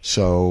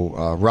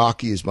 So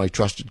Rocky is my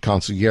trusted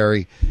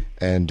consigliere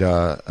and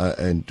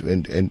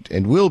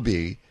will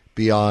be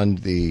beyond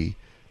the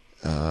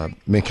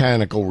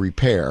mechanical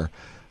repair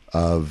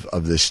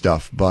of this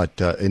stuff.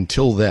 But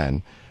until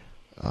then,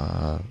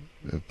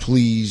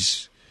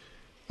 please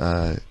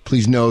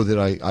know that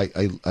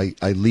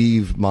I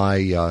leave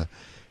my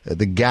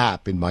the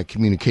gap in my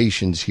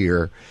communications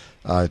here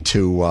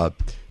to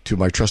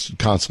my trusted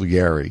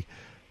consigliere,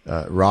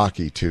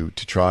 Rocky, to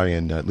try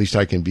and at least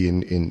I can be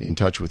in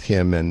touch with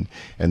him and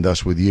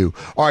thus with you.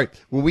 All right,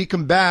 when we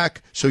come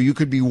back, so you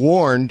could be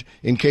warned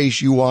in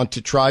case you want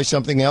to try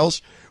something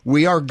else,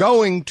 we are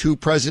going to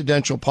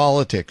presidential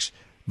politics,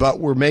 but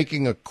we're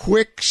making a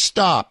quick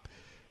stop,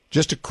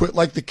 just a quick,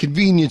 like the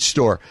convenience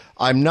store.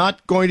 I'm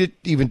not going to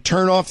even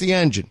turn off the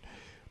engine,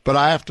 but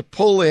I have to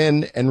pull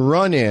in and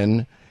run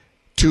in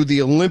to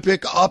the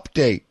Olympic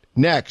update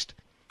next.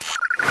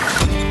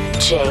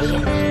 Jay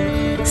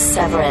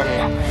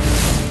Severin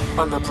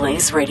on the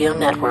Blaze Radio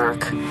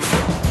Network.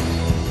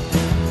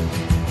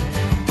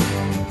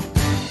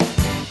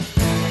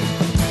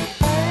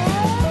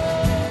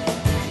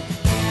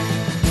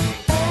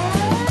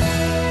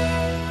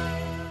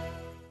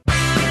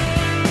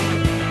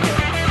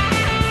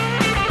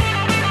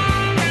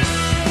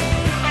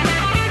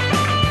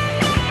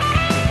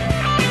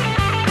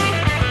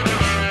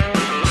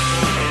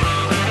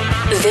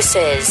 This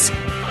is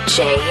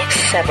Jay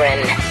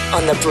Severin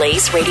on the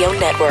Blaze Radio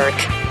Network.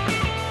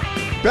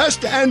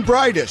 Best and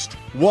brightest,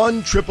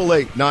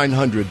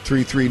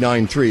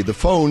 1-888-900-3393. The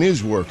phone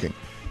is working.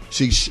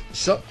 See,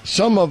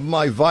 some of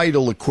my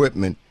vital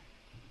equipment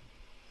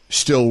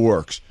still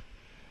works.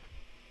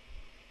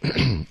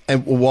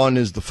 And one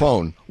is the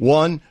phone.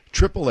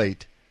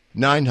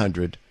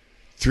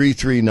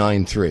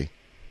 1-888-900-3393.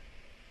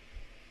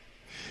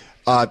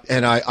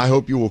 And I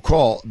hope you will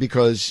call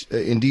because,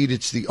 indeed,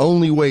 it's the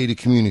only way to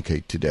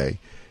communicate today,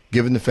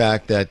 given the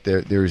fact that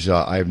there's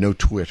I have no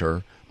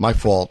Twitter. My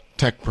fault.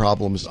 Tech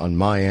problems on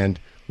my end.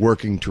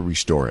 Working to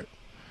restore it.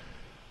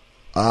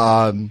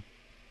 I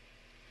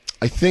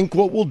think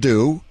what we'll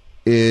do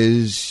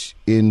is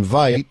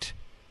invite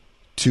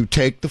to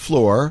take the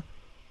floor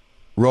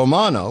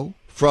Romano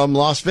from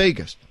Las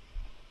Vegas.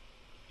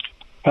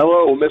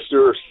 Hello,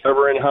 Mr.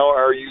 Severin. How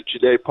are you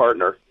today,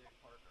 partner?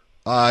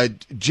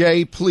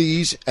 Jay,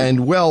 please,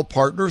 and well,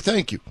 partner,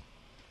 thank you.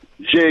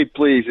 Jay,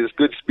 please, it's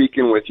good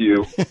speaking with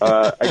you.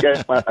 I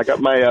got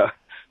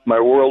my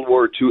World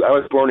War II. I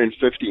was born in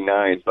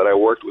 '59, but I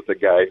worked with a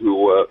guy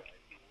who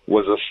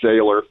was a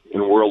sailor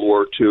in World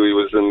War II. He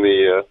was in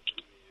the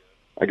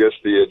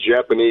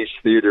Japanese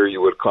theater, you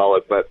would call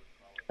it.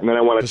 And then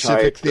I want to tie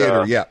it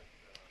Theater, yeah.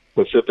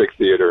 Pacific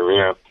Theater,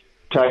 yeah.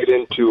 Tie it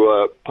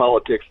into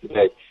politics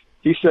today.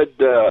 He said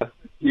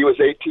he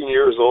was 18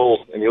 years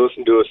old, and he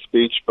listened to a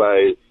speech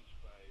by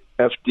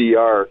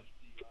FDR.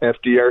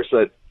 FDR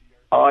said,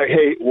 "I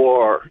hate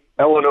war.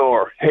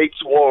 Eleanor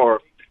hates war."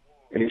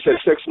 And he said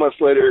 6 months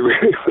later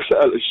he was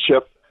on a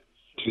ship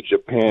to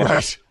Japan.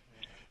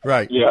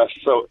 Right. Yeah.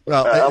 So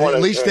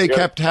at least they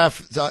kept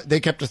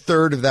they kept a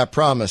third of that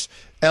promise.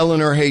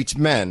 Eleanor hates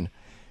men,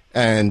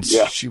 and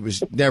she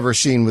was never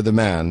seen with a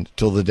man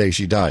till the day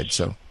she died.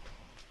 So.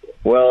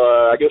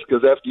 Well, I guess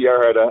because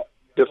FDR had a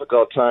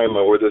difficult time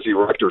with his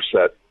erector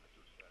set,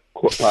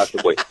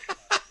 possibly.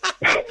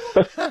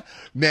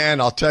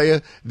 Man, I'll tell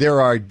you, there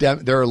are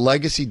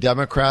legacy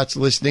Democrats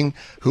listening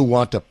who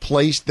want to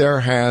place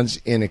their hands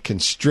in a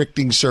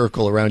constricting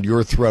circle around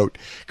your throat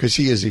because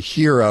he is a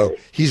hero.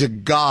 He's a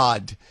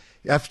god.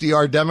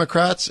 FDR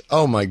Democrats?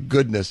 Oh, my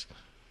goodness.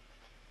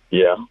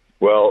 Yeah.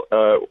 Well,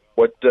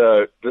 what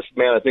this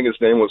man, I think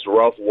his name was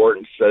Ralph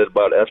Wharton, said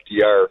about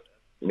FDR,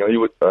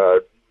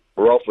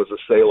 Ralph was a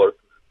sailor,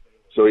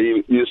 so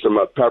he used some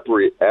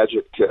peppery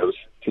adjectives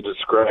to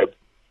describe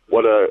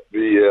what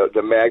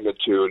the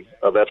magnitude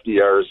of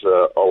FDR's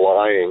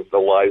lying, the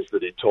lies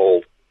that he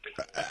told.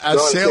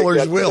 As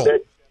sailors will.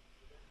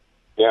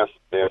 Yes.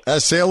 Yeah.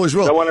 As sailors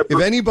will.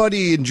 If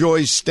anybody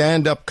enjoys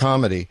stand-up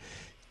comedy,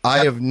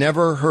 I have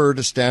never heard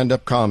a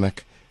stand-up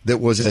comic that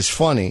was as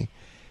funny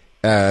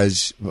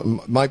as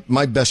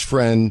my best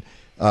friend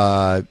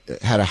had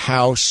a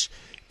house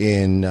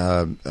in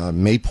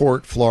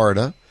Mayport,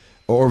 Florida,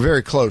 or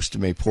very close to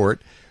Mayport,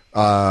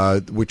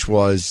 which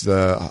was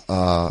the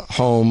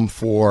home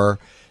for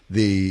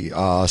the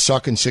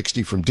Suckin'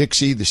 60 from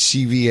Dixie, the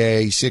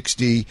CVA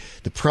 60,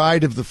 the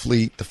Pride of the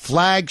Fleet, the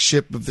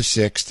flagship of the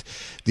 6th,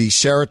 the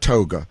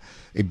Saratoga,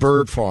 a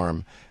bird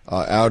farm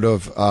out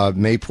of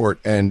Mayport,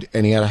 and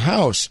he had a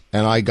house,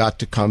 and I got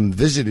to come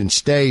visit and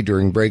stay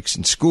during breaks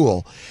in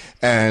school,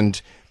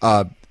 and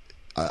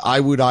I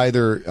would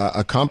either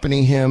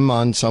accompany him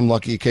on some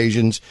lucky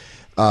occasions,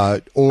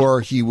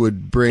 or he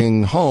would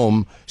bring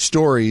home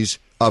stories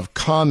of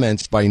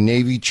comments by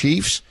Navy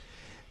chiefs,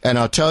 and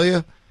I'll tell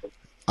you,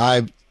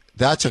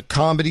 that's a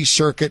comedy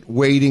circuit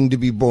waiting to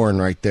be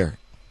born right there.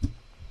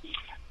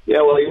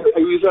 Yeah, well, he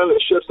was on the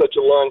ship such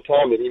a long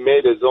time that he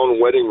made his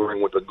own wedding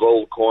ring with a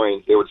gold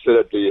coin. They would sit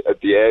at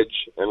the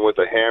edge, and with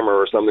a hammer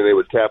or something, they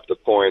would tap the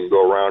coin,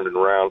 go round and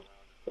round,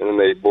 and then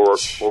they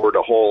bored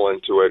a hole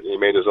into it. And he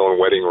made his own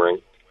wedding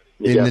ring.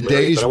 In the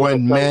days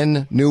when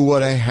men knew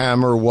what a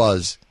hammer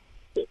was.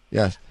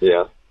 Yes.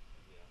 Yeah.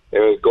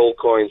 And gold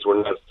coins were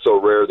not so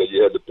rare that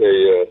you had to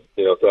pay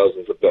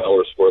thousands of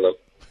dollars for them.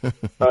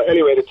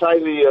 Anyway, to tie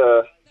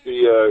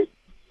the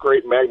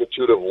great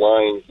magnitude of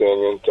lying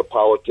thing into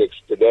politics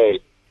today,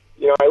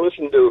 I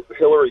listened to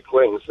Hillary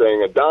Clinton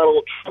saying,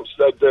 Donald Trump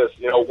said this,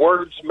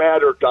 words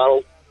matter,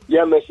 Donald.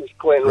 Yeah, Mrs.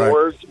 Clinton, right.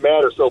 Words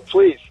matter. So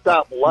please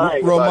stop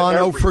lying. Romano, about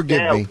every forgive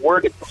damn me.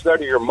 word that comes out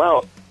of your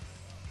mouth.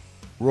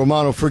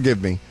 Romano,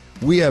 forgive me.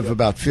 We have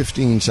about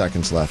 15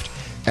 seconds left.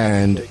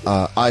 And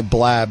I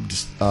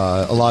blabbed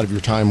a lot of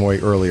your time away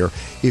earlier.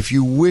 If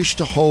you wish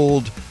to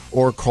hold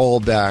or call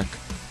back,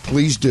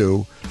 please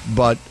do.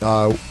 But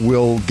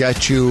we'll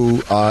get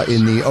you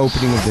in the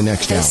opening of the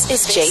next hour. This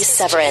is Jay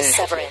Severin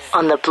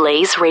on the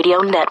Blaze Radio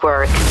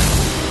Network.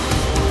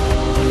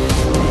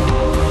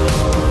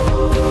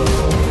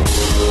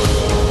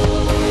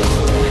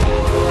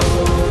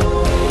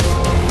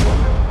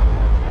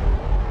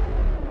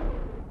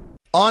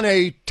 On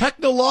a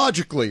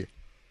technologically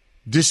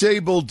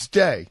disabled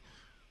day,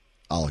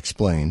 I'll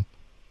explain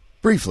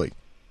briefly.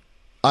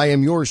 I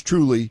am yours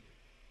truly,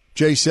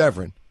 Jay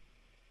Severin.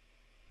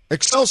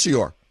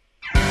 Excelsior.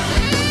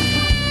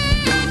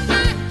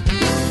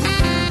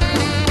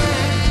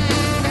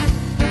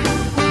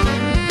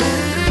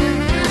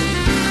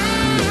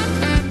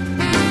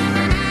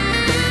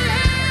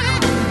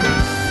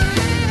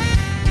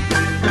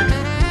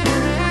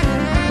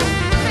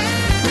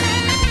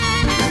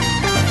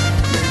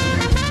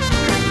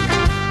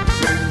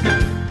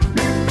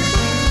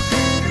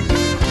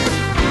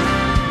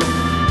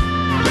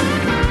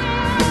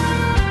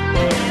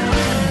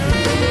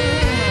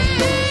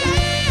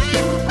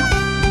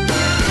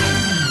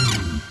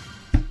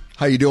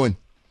 How you doing?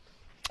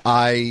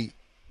 I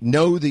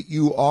know that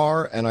you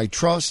are, and I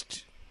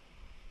trust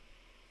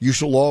you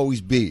shall always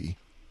be,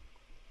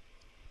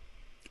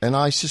 and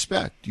I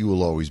suspect you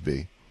will always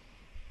be,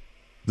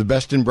 the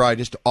best and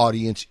brightest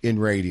audience in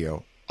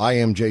radio. I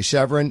am Jay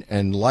Severin,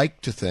 and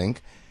like to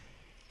think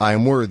I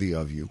am worthy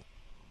of you.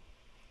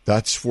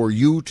 That's for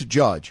you to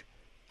judge.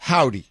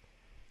 Howdy.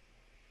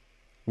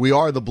 We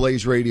are the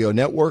Blaze Radio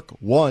Network,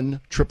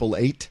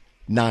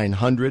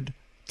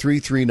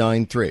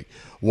 1-888-900-3393.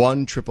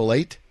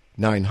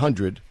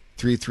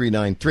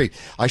 1-888-900-3393.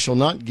 I shall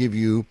not give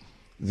you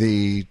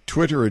the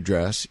Twitter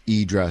address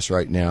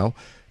right now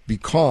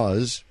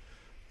because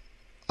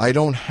I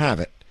don't have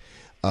it.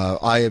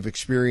 I have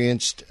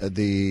experienced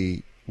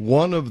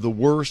one of the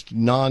worst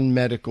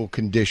non-medical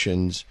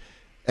conditions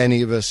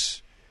any of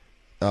us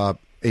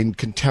in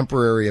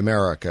contemporary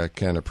America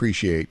can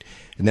appreciate,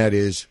 and that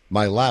is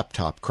my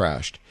laptop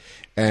crashed.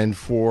 And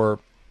for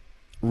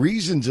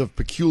reasons of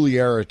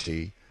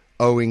peculiarity,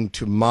 owing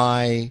to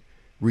my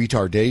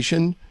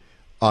retardation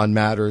on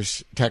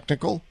matters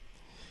technical,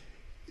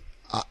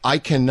 I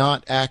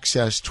cannot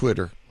access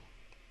Twitter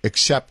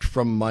except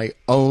from my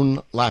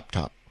own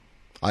laptop.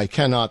 I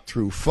cannot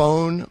through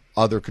phone,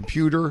 other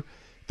computer.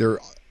 There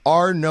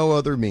are no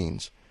other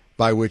means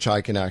by which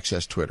I can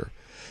access Twitter.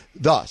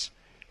 Thus,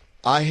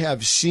 I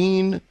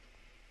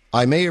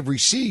may have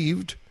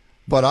received,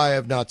 but I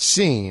have not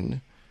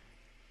seen.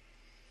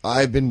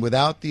 I've been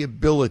without the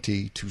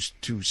ability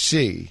to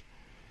see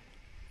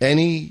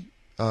any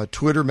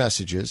Twitter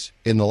messages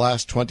in the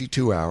last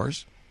 22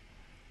 hours.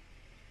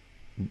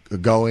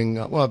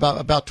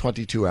 About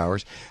 22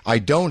 hours. I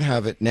don't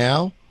have it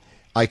now.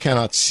 I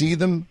cannot see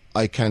them.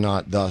 I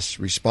cannot thus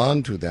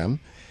respond to them.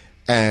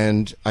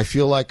 And I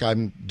feel like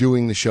I'm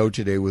doing the show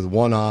today with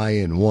one eye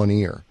and one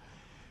ear.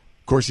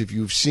 Of course, if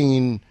you've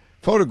seen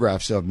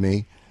photographs of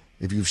me,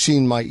 if you've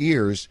seen my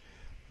ears,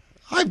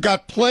 I've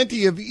got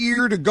plenty of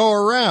ear to go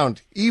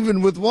around,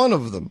 even with one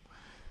of them.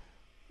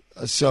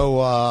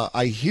 So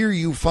I hear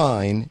you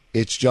fine.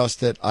 It's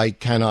just that I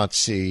cannot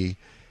see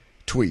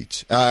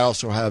tweets. I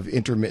also have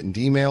intermittent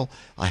email.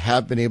 I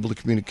have been able to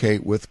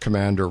communicate with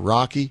Commander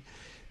Rocky,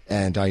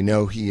 and I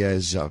know he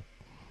has.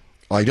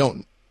 I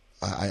don't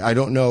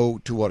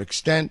know to what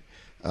extent.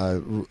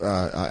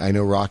 I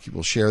know Rocky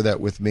will share that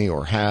with me,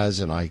 or has,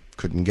 and I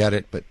couldn't get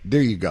it. But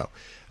there you go.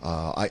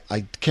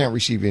 I can't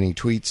receive any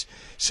tweets.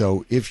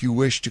 So if you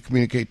wish to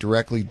communicate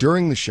directly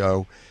during the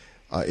show,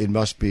 it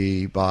must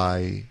be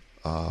by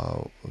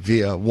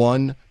via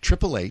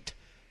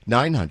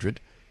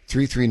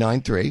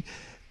 1-888-900-3393.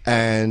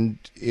 And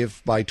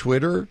if by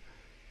Twitter,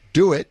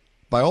 do it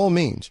by all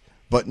means.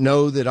 But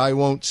know that I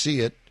won't see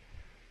it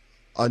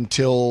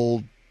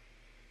until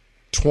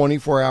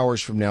 24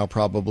 hours from now,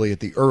 probably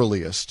at the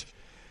earliest.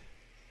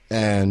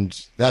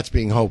 And that's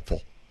being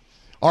hopeful.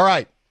 All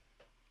right.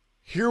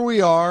 Here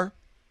we are.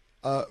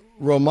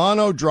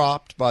 Romano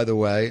dropped, by the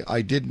way.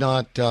 I did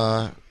not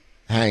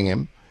hang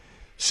him.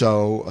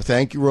 So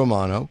thank you,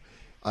 Romano.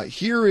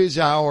 Here is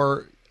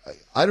our,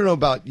 I don't know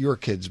about your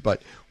kids,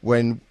 but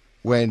when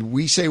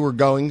we say we're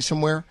going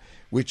somewhere,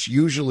 which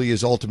usually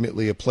is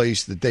ultimately a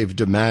place that they've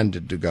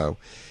demanded to go,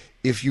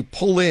 if you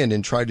pull in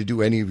and try to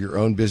do any of your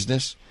own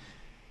business,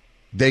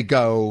 they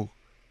go,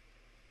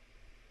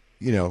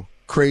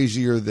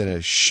 crazier than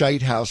a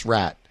shite house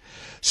rat.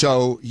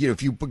 So,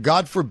 if you,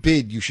 God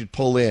forbid, you should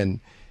pull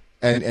in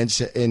and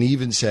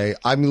even say,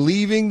 I'm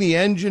leaving the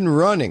engine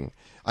running.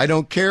 I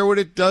don't care what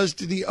it does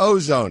to the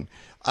ozone.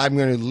 I'm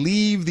going to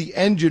leave the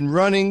engine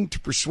running to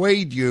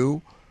persuade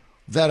you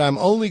that I'm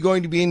only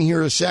going to be in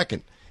here a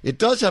second. It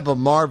does have a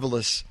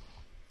marvelous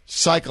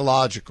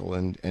psychological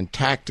and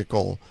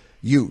tactical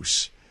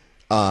use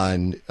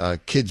on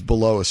kids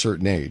below a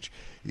certain age,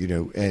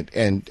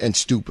 and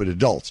stupid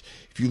adults.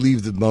 If you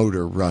leave the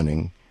motor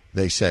running,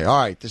 they say, all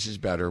right, this is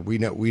better. We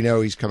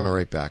know he's coming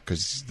right back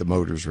because the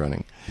motor's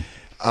running.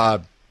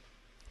 And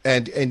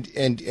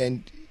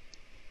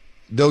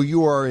though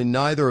you are in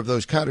neither of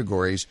those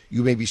categories,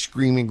 you may be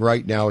screaming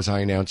right now as I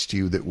announce to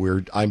you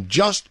that I'm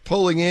just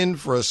pulling in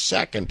for a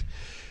second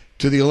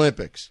to the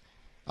Olympics.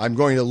 I'm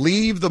going to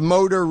leave the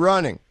motor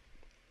running.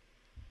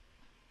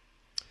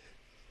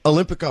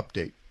 Olympic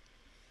update.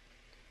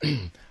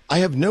 I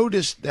have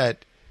noticed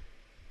that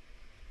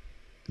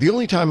the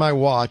only time I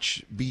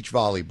watch beach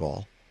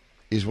volleyball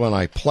is when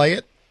I play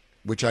it,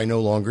 which I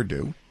no longer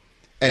do,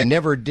 and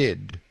never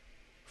did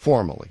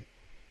formally.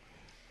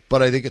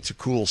 But I think it's a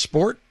cool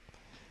sport,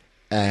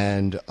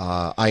 and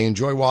I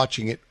enjoy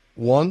watching it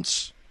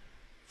once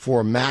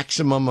for a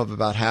maximum of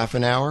about half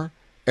an hour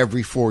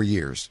every 4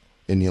 years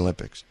in the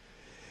Olympics.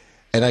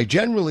 And I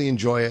generally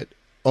enjoy it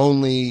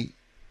only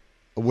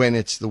when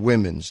it's the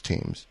women's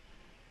teams.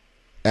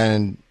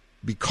 And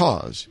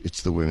because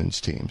it's the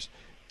women's teams.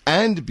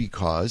 And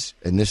because,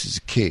 and this is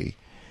key,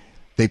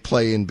 they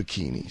play in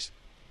bikinis.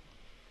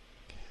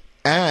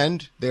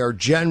 And they are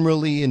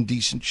generally in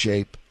decent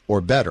shape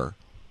or better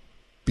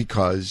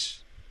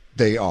because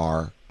they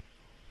are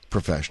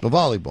professional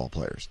volleyball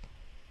players.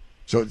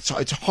 So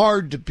it's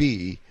hard to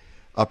be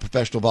a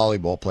professional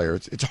volleyball player.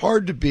 It's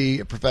hard to be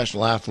a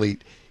professional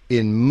athlete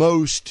in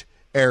most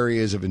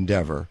areas of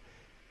endeavor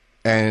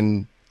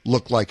and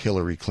look like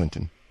Hillary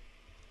Clinton.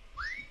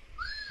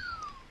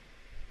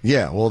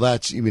 Yeah, well,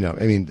 that's,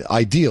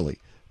 ideally,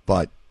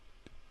 but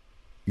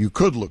you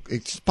could look,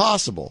 it's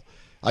possible.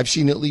 I've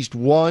seen at least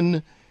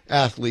one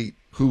athlete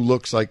who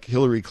looks like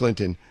Hillary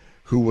Clinton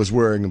who was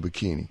wearing a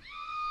bikini.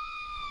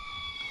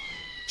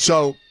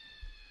 So,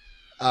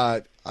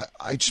 I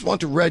just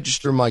want to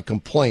register my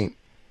complaint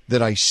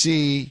that I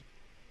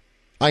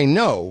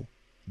know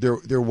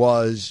there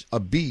was a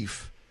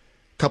beef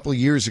a couple of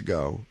years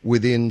ago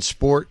within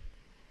sport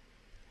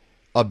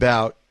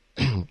about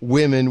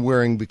women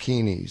wearing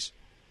bikinis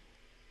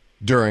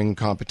during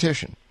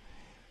competition,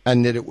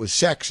 and that it was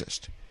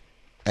sexist,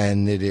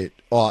 and that it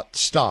ought to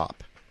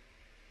stop.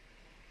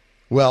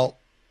 Well,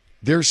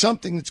 there's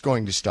something that's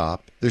going to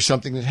stop. There's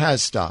something that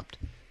has stopped.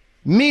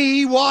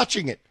 Me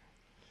watching it.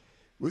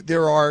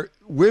 There are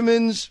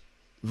women's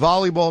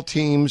volleyball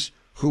teams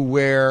who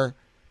wear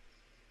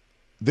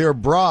their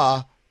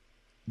brassiere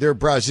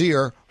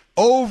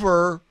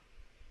over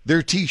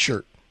their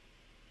T-shirt.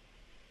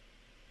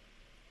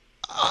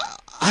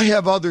 I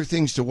have other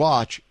things to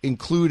watch,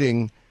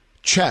 including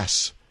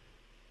chess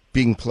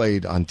being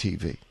played on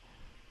TV.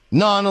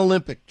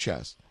 Non-Olympic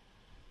chess.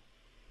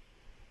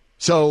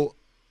 So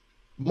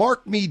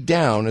mark me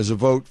down as a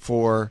vote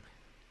for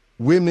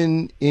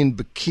women in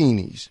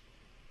bikinis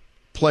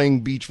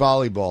playing beach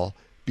volleyball,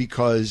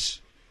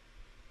 because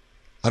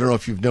I don't know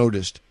if you've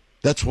noticed,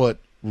 that's what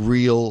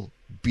real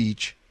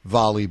beach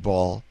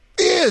volleyball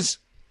is.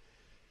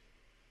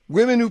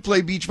 Women who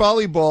play beach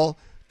volleyball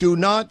do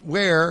not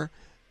wear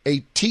a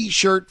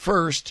T-shirt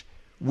first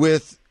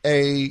with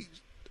a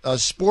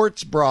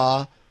sports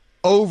bra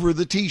over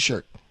the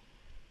T-shirt.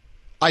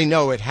 I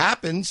know it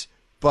happens,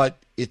 but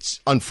it's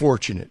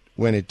unfortunate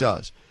when it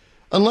does.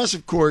 Unless,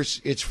 of course,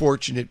 it's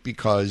fortunate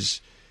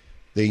because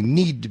they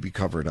need to be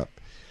covered up.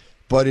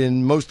 But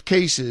in most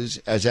cases,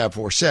 as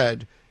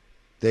aforesaid,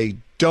 they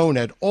don't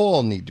at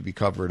all need to be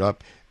covered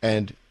up,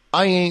 and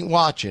I ain't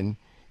watching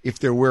if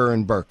they're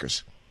wearing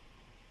burqas,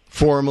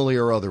 formally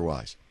or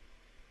otherwise.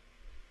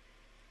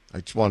 I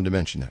just wanted to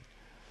mention that.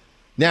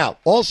 Now,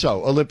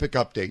 also, Olympic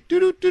update.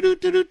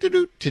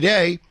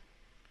 Today,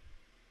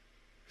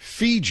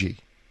 Fiji.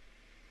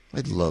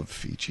 I love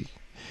Fiji.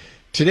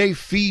 Today,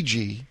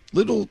 Fiji,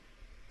 little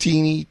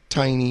teeny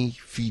tiny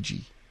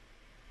Fiji,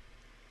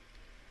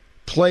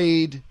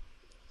 played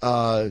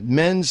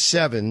men's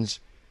sevens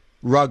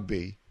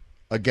rugby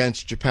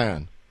against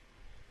Japan.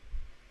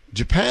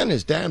 Japan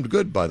is damned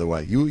good, by the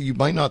way. You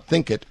might not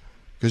think it,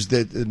 because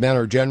the men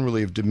are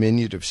generally of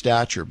diminutive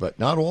stature, but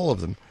not all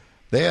of them.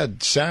 They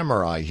had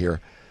samurai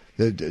here.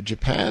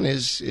 Japan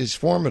is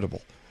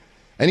formidable.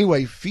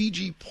 Anyway,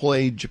 Fiji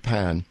played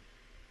Japan.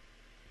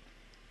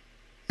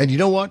 And you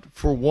know what?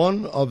 For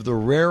one of the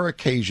rare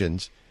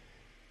occasions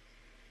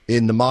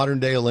in the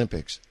modern-day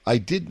Olympics, I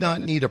did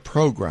not need a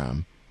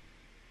program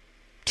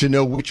to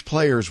know which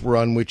players were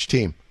on which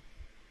team.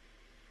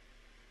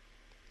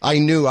 I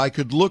knew I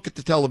could look at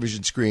the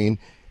television screen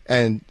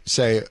and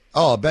say,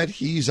 oh, I'll bet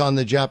he's on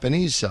the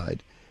Japanese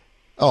side.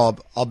 Oh,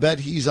 I'll bet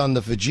he's on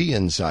the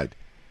Fijian side.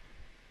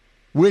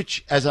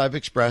 Which, as I've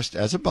expressed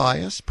as a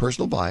bias,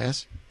 personal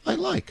bias, I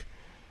like.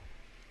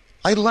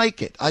 I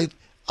like it. I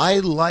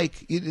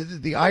like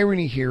it. The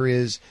irony here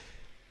is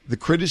the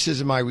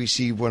criticism I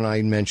receive when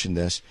I mention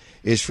this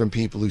is from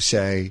people who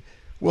say,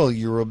 well,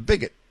 you're a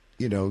bigot.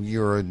 You know,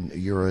 you're a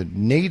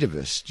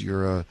nativist.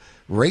 You're a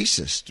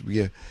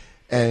racist.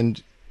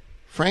 And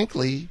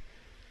frankly,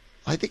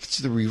 I think it's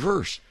the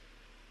reverse.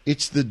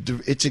 It's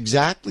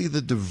exactly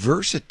the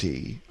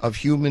diversity of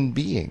human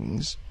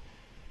beings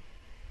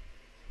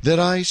that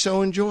I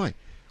so enjoy.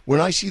 When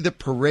I see the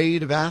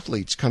parade of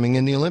athletes coming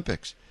in the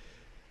Olympics,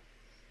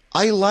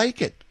 I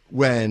like it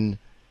when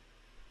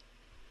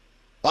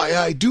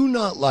I do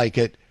not like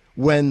it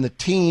when the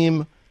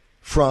team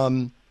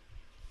from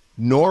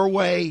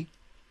Norway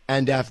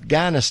and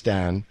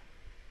Afghanistan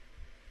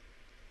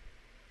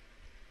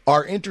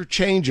are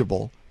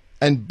interchangeable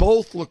and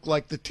both look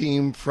like the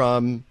team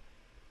from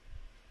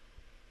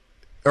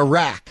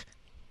Iraq.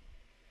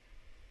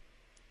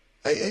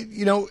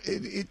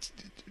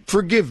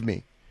 Forgive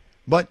me,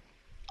 but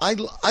I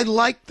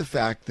like the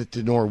fact that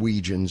the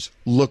Norwegians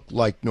look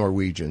like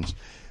Norwegians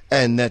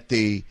and that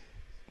the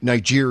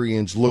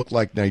Nigerians look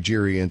like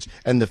Nigerians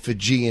and the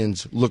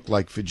Fijians look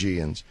like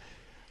Fijians.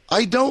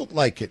 I don't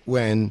like it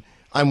when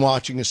I'm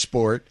watching a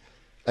sport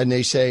and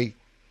they say,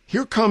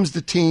 here comes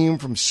the team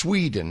from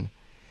Sweden,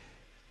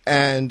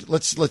 and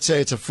let's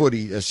say it's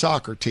a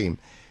soccer team,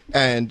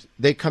 and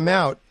they come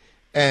out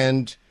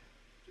and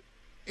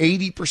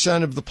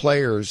 80% of the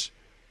players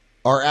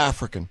are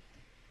African.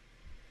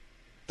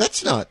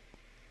 That's not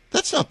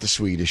the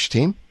Swedish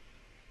team.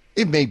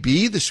 It may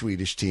be the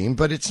Swedish team,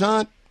 but it's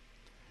not.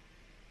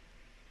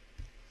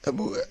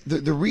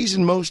 The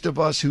reason most of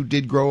us who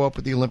did grow up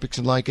with the Olympics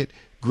and like it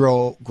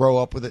grow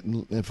up with it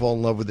and fall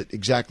in love with it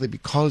exactly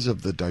because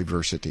of the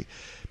diversity.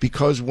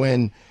 Because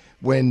when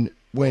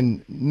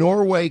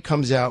Norway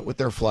comes out with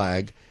their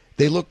flag,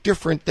 they look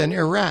different than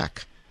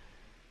Iraq.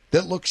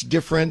 That looks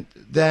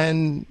different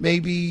than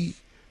maybe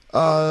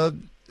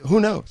who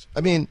knows?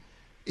 I mean,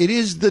 it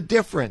is the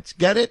difference.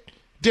 Get it?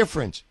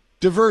 Difference.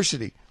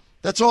 Diversity.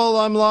 That's all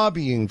I'm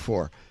lobbying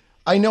for.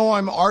 I know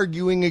I'm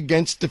arguing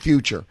against the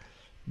future,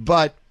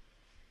 but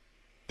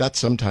that's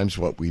sometimes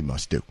what we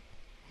must do.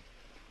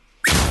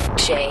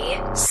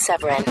 Jay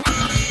Severin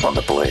on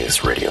the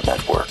Blaze Radio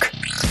Network.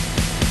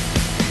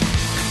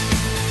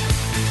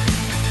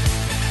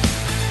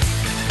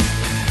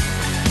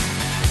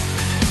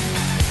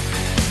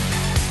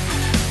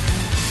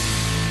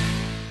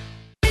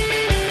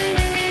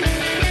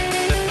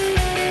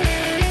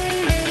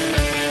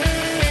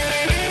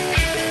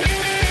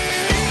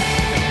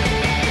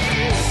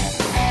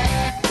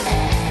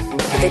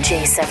 The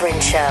Jay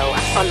Severin Show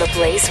on the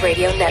Blaze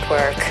Radio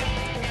Network.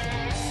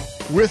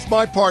 With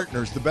my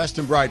partners, the best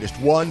and brightest,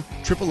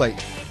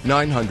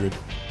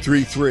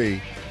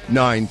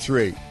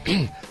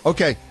 1-888-900-3393.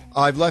 Okay,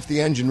 I've left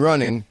the engine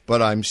running,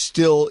 but I'm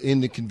still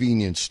in the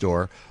convenience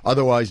store,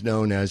 otherwise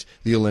known as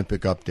the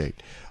Olympic update.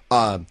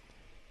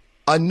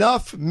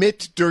 Enough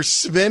mit der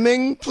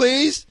Swimming,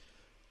 please?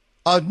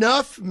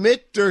 Enough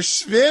mit der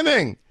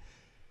Swimming.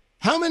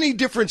 How many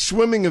different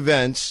swimming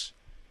events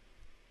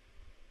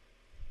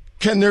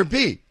can there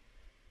be?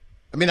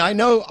 I mean, I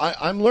know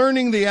I'm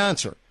learning the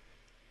answer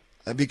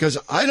because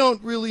I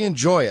don't really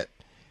enjoy it.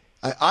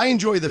 I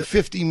enjoy the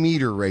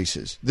 50-meter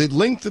races. The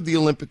length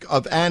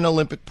of an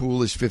Olympic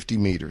pool is 50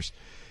 meters.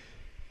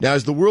 Now,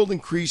 as the world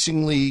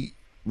increasingly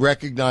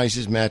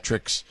recognizes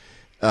metrics,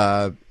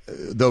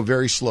 though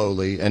very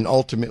slowly, and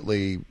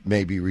ultimately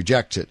maybe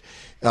rejects it,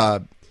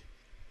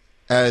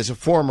 as a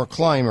former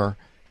climber,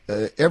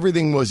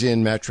 everything was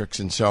in metrics,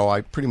 and so I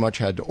pretty much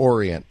had to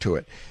orient to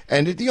it.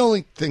 And the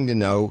only thing to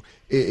know,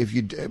 if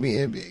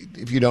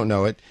you don't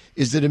know it,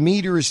 is that a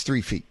meter is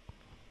 3 feet.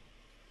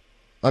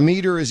 A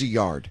meter is a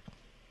yard.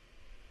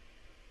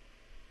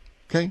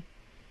 Okay?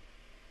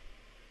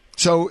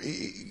 So,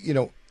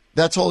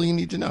 that's all you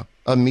need to know.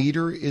 A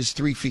meter is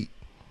 3 feet.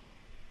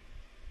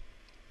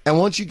 And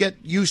once you get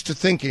used to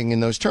thinking in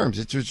those terms,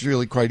 it's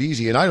really quite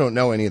easy. And I don't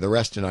know any of the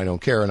rest, and I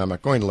don't care, and I'm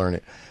not going to learn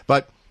it.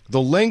 But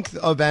the length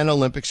of an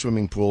Olympic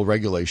swimming pool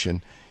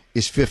regulation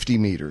is 50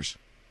 meters,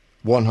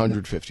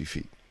 150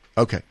 feet.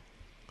 Okay.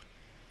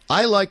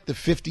 I like the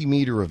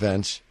 50-meter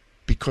events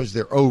because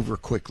they're over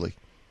quickly.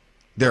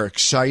 They're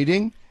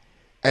exciting,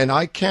 and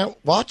I can't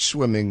watch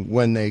swimming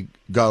when they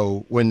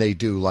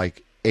do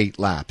like 8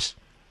 laps.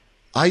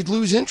 I'd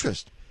lose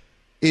interest.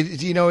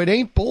 It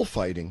ain't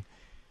bullfighting.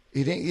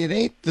 It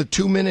ain't the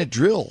 2-minute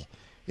drill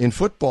in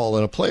football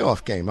in a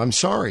playoff game. I'm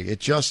sorry. It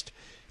just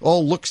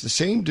all looks the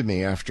same to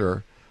me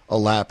after a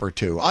lap or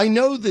two. I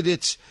know that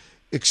it's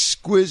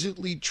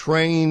exquisitely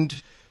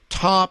trained,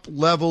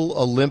 top-level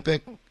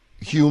Olympic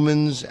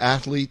humans,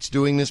 athletes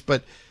doing this,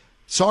 but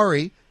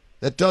sorry,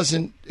 that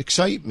doesn't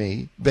excite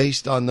me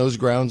based on those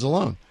grounds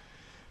alone.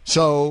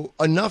 So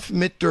enough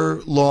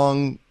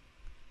meter-long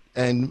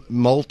and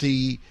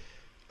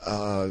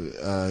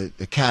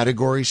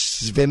multi-category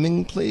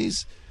swimming,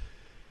 please.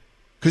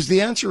 Because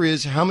the answer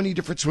is, how many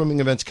different swimming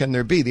events can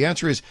there be? The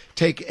answer is,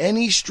 take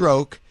any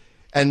stroke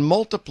and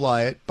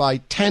multiply it by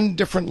 10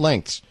 different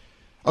lengths.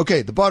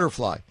 Okay, the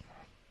butterfly.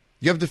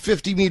 You have the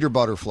 50-meter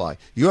butterfly.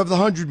 You have the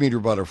 100-meter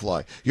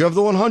butterfly. You have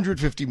the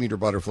 150-meter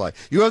butterfly.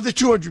 You have the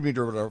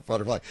 200-meter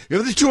butterfly. You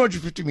have the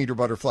 250-meter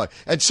butterfly,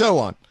 and so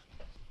on.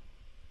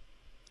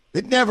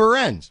 It never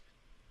ends.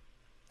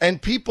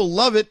 And people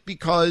love it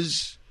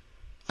because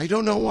I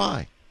don't know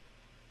why.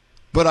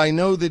 But I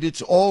know that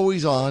it's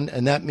always on,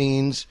 and that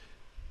means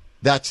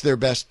that's their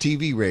best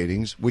TV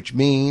ratings, which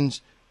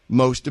means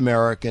most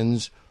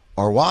Americans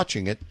are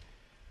watching it,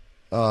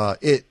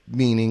 it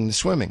meaning the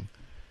swimming.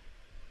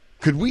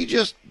 Could we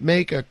just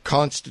make a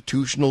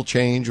constitutional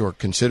change or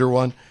consider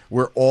one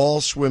where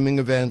all swimming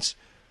events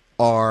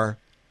are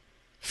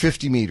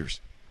 50 meters?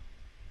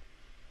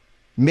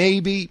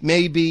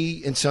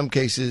 Maybe in some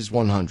cases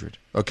 100,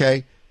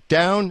 okay?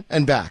 Down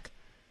and back.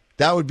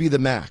 That would be the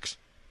max.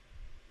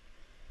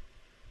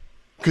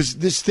 Because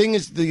this thing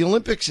is, the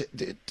Olympics,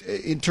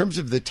 in terms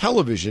of the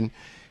television,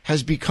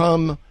 has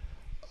become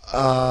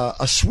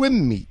a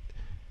swim meet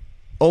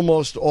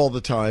almost all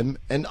the time,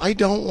 and I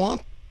don't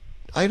want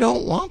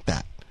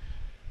that.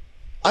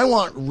 I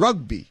want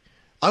rugby.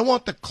 I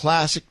want the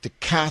classic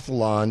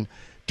decathlon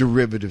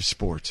derivative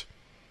sports.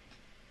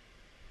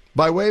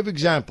 By way of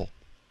example,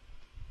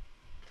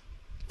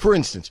 for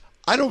instance,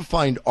 I don't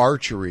find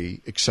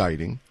archery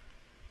exciting,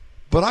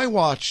 but I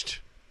watched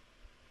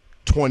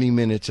 20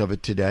 minutes of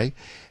it today,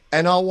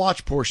 and I'll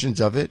watch portions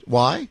of it.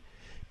 Why?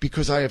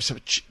 Because I have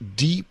such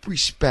deep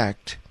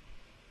respect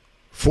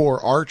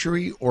for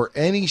archery or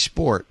any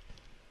sport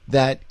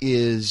that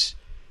is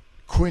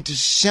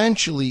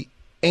quintessentially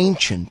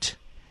ancient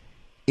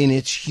in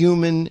its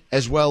human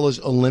as well as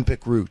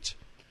Olympic roots.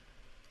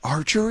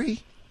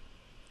 Archery?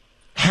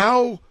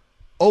 How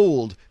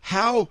old,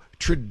 how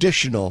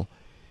traditional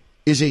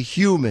is a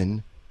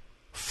human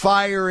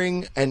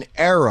firing an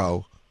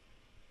arrow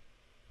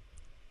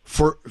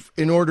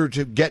in order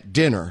to get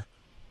dinner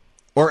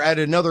or at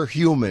another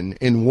human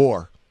in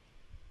war?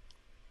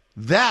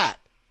 That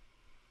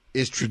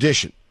is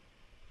tradition.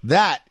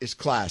 That is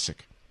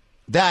classic.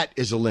 That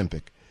is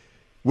Olympic.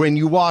 When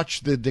you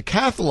watch the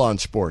decathlon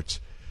sports,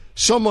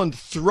 someone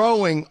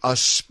throwing a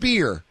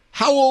spear,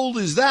 how old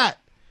is that?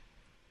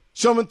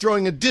 Someone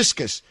throwing a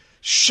discus,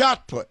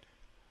 shot put,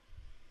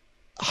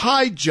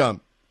 high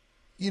jump,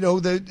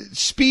 the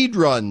speed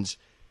runs.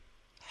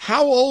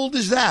 How old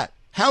is that?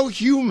 How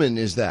human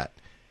is that?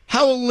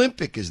 How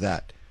Olympic is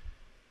that?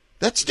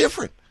 That's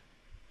different.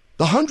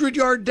 The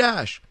 100-yard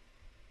dash.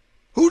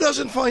 Who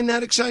doesn't find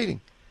that exciting?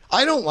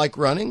 I don't like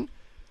running.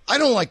 I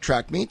don't like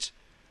track meets.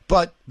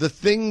 But the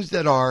things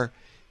that are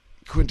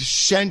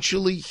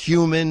quintessentially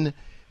human,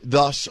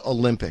 thus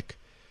Olympic.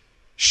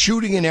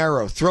 Shooting an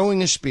arrow,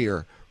 throwing a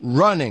spear,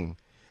 running.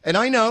 And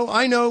I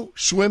know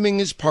swimming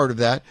is part of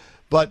that.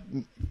 But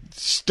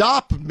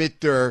stop mit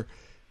der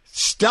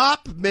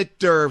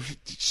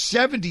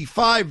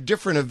 75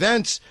 different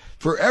events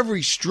for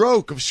every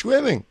stroke of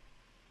swimming.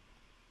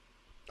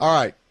 All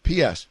right,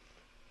 P.S.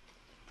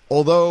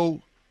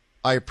 Although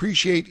I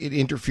appreciate it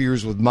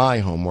interferes with my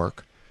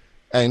homework,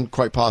 and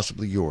quite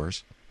possibly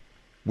yours,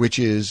 which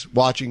is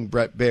watching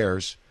Brett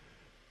Baer's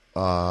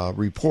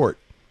report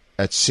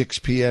at 6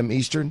 p.m.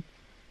 Eastern,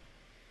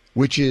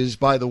 which is,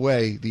 by the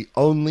way, the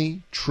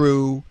only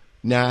true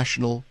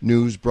national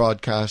news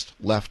broadcast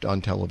left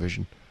on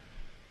television.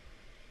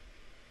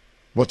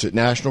 What's it,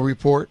 National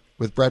Report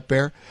with Bret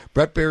Baier.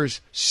 Bret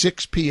Baier's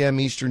 6 p.m.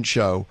 Eastern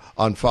show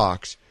on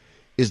Fox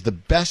is the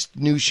best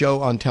news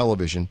show on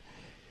television,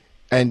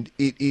 and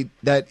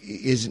that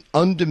is an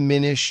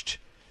undiminished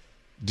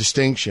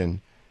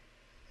distinction,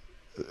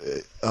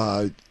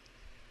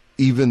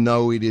 even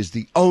though it is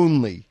the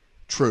only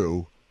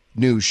true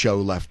news show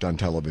left on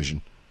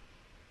television.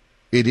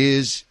 It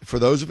is, for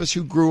those of us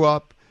who grew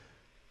up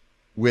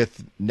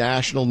with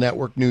national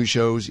network news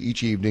shows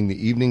each evening,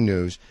 the evening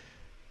news,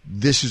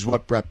 this is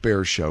what Bret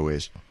Baier's show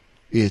is.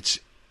 It's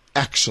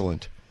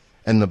excellent.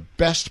 And the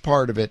best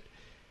part of it,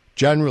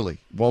 generally,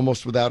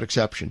 almost without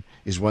exception,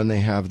 is when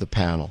they have the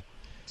panel.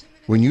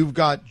 When you've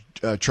got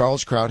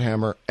Charles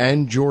Krauthammer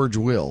and George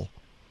Will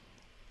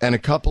and a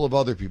couple of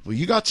other people,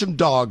 you got some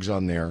dogs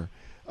on there.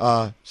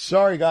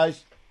 Sorry,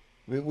 guys.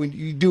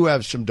 You do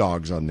have some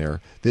dogs on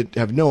there that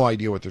have no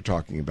idea what they're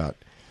talking about.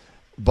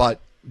 But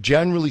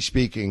generally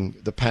speaking,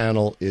 the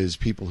panel is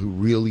people who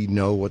really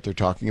know what they're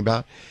talking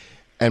about.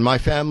 And my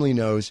family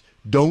knows,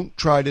 don't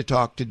try to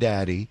talk to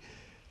Daddy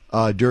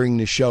during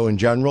the show in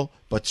general,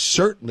 but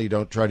certainly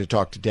don't try to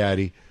talk to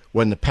Daddy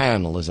when the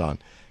panel is on.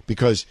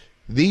 Because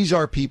these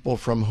are people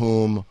from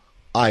whom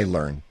I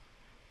learn.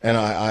 And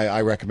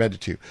I recommend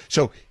it to you.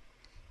 So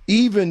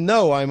even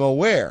though I'm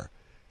aware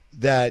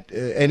that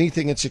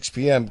anything at 6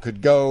 p.m.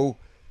 could go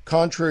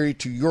contrary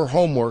to your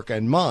homework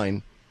and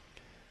mine,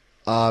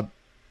 and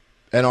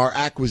our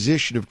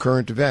acquisition of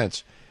current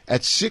events,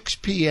 at 6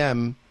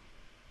 p.m.,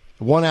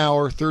 1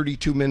 hour,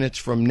 32 minutes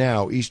from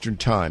now, Eastern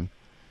Time,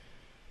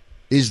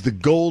 is the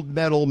gold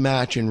medal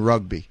match in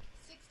rugby,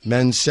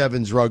 men's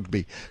sevens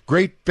rugby.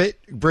 Great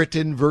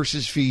Britain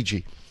versus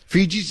Fiji.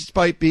 Fiji,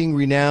 despite being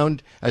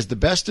renowned as the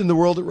best in the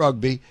world at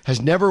rugby,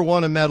 has never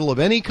won a medal of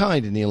any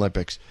kind in the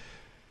Olympics.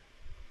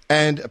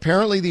 And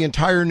apparently the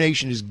entire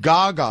nation is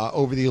gaga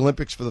over the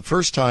Olympics for the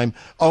first time,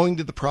 owing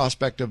to the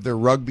prospect of their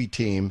rugby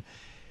team.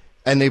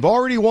 And they've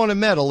already won a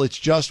medal. It's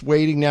just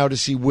waiting now to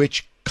see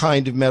which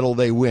kind of medal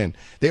they win.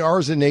 They are,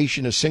 as a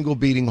nation, a single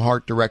beating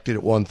heart directed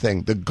at one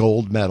thing, the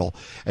gold medal.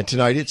 And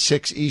tonight at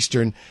 6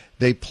 Eastern,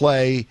 they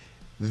play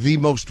the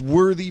most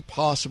worthy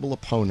possible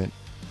opponent,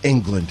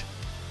 England.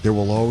 There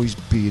will always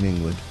be an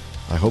England.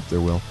 I hope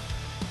there will.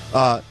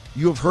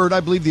 You have heard,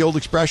 I believe, the old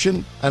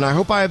expression, and I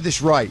hope I have this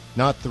right,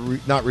 not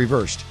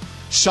reversed.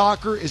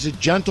 Soccer is a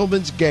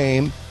gentleman's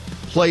game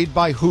played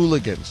by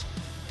hooligans,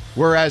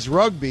 whereas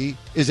rugby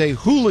is a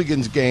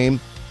hooligan's game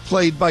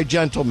played by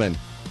gentlemen.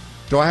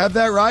 Do I have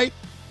that right?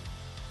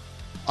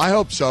 I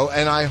hope so,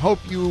 and I hope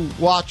you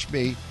watch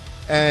me,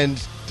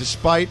 and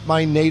despite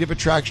my native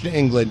attraction to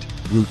England,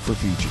 root for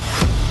Fiji.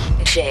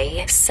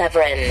 Jay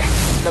Severin,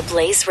 the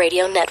Blaze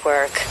Radio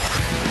Network.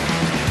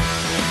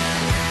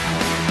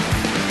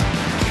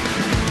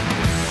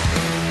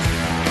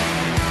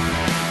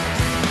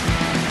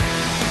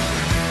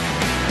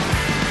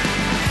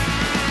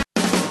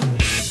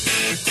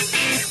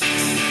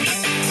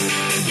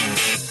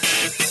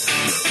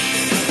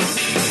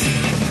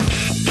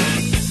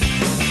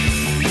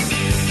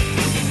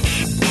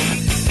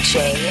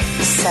 Jay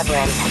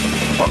Severin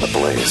on the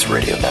Blaze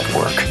Radio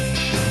Network.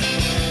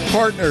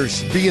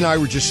 Partners, B and I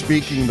were just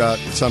speaking about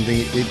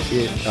something.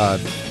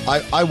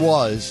 I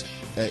was,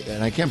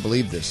 and I can't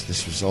believe this.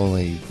 This was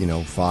only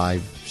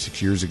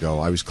 5-6 years ago.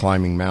 I was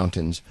climbing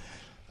mountains,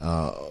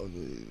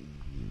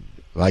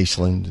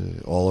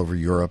 Iceland, all over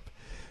Europe,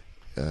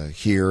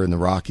 here in the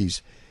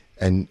Rockies,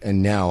 and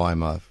now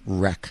I'm a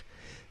wreck.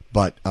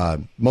 But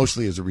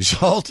mostly as a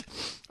result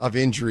of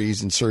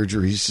injuries and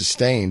surgeries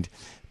sustained,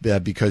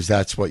 because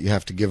that's what you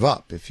have to give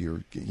up if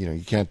you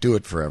can't do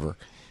it forever.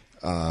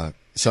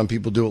 Some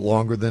people do it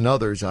longer than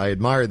others. I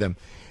admire them.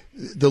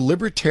 The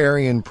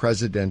Libertarian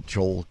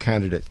presidential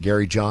candidate,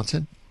 Gary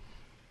Johnson,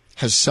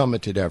 has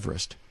summited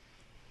Everest.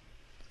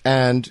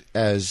 And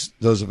as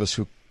those of us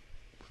who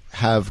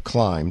have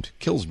climbed,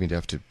 kills me to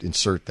have to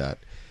insert that.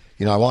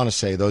 I want to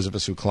say those of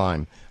us who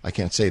climb. I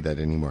can't say that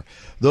anymore.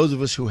 Those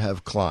of us who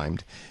have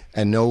climbed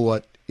and know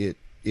what it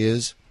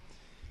is,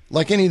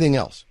 like anything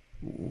else,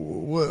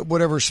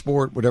 whatever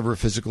sport, whatever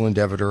physical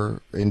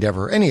endeavor,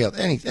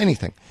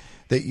 anything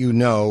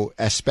that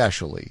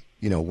especially,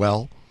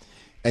 well,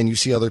 and you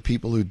see other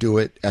people who do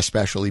it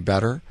especially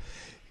better,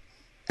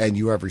 and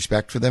you have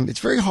respect for them,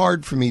 it's very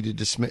hard for me to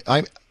dismiss.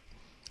 I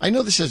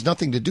know this has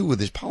nothing to do with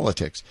his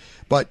politics,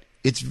 but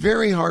it's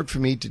very hard for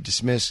me to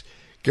dismiss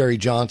Gary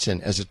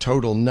Johnson as a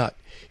total nut,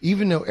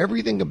 even though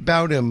everything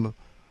about him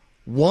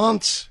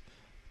wants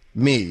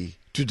me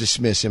to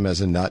dismiss him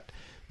as a nut.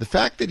 The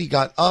fact that he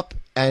got up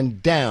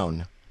and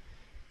down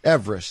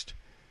Everest,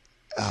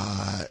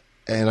 and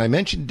I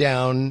mentioned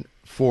down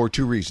for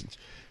two reasons.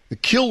 The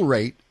kill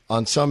rate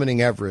on summiting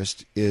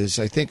Everest is,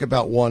 I think,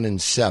 about 1 in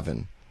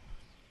 7.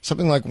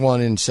 Something like 1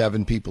 in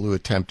 7 people who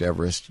attempt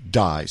Everest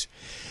dies.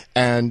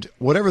 And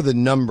whatever the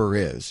number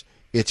is,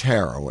 it's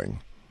harrowing.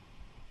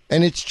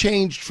 And it's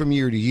changed from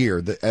year to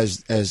year.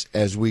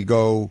 As we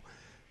go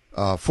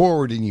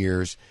forward in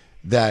years,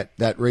 that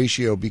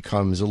ratio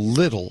becomes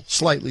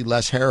slightly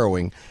less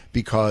harrowing,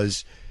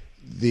 because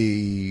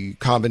the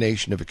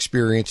combination of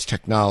experience,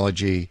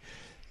 technology,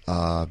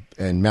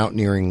 and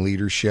mountaineering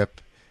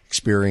leadership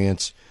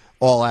experience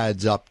all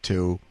adds up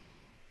to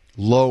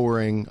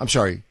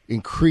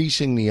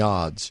increasing the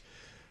odds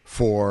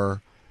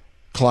for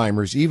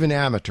climbers, even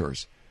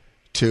amateurs,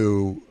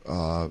 to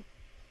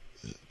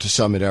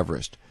summit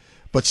Everest.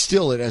 But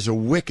still, it has a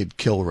wicked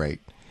kill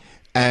rate.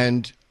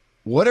 And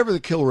whatever the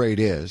kill rate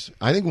is,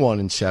 I think 1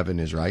 in 7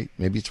 is right.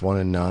 Maybe it's 1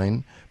 in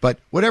 9. But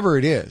whatever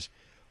it is,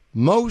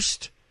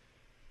 the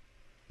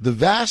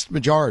vast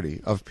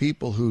majority of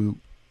people who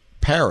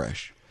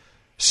perish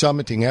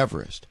summiting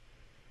Everest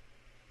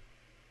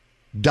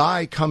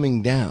die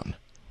coming down.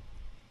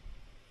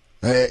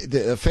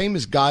 A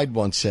famous guide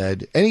once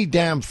said, any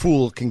damn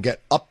fool can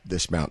get up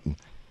this mountain.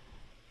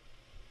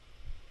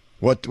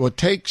 What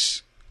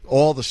takes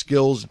all the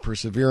skills and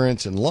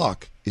perseverance and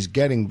luck is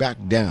getting back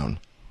down.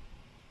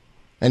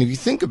 And if you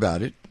think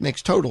about it, it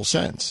makes total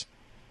sense.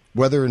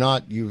 Whether or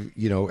not you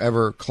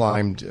ever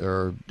climbed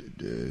or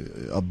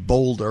a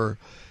boulder,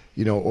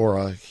 or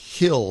a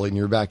hill in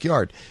your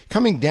backyard,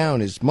 coming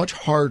down is much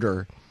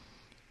harder,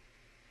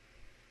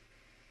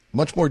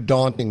 much more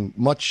daunting,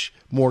 much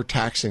more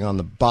taxing on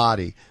the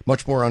body,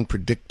 much more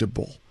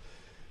unpredictable.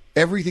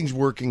 Everything's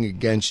working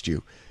against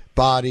you.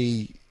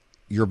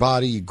 Your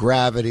body,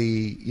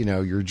 gravity,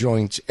 your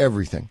joints,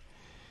 everything.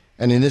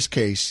 And in this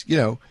case,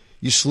 you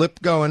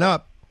slip going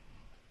up.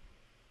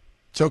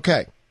 It's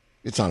okay.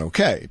 It's not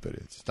okay, but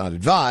it's not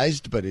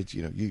advised, but it's,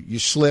 you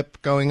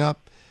slip going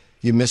up,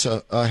 you miss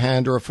a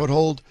hand or a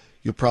foothold,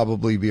 you'll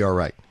probably be all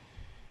right.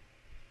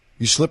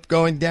 You slip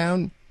going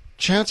down,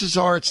 chances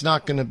are it's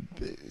going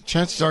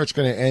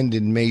to end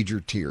in major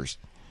tears.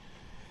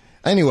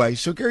 Anyway,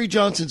 so Gary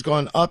Johnson's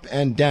gone up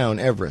and down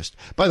Everest.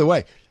 By the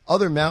way,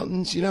 other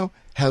mountains,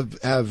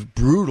 have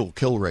brutal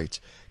kill rates.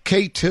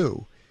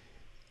 K2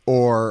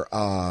 or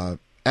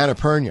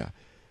Annapurna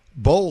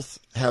both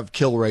have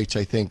kill rates,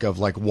 I think, of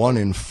like 1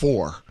 in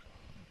 4.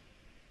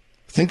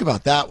 Think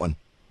about that one.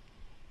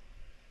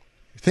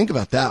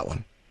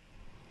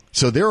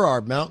 So there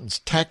are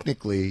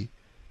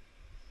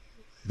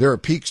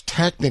peaks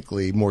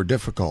technically more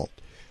difficult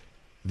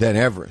than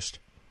Everest,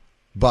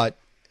 but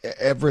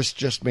Everest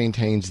just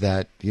maintains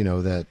that,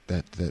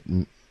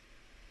 that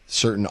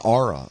certain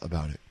aura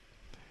about it.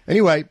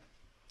 Anyway,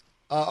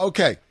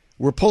 okay,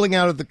 we're pulling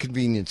out of the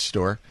convenience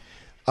store,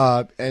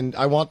 and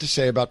I want to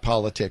say about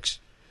politics,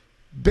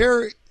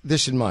 bear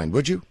this in mind,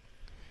 would you?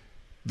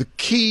 The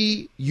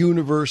key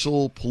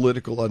universal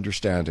political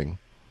understanding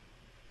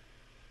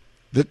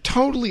that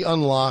totally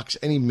unlocks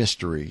any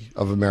mystery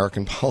of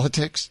American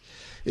politics.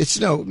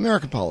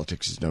 American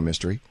politics is no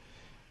mystery.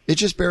 It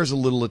just bears a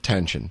little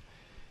attention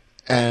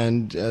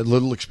and a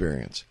little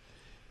experience.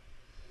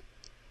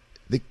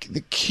 The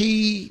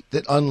key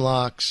that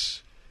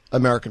unlocks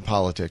American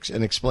politics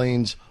and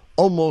explains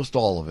almost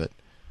all of it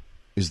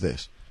is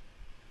this.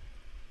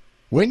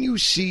 When you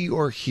see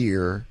or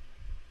hear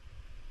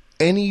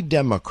any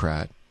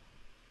Democrat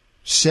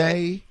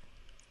say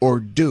or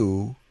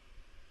do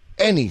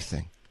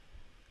anything,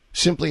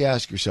 simply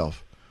ask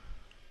yourself,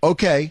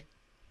 okay,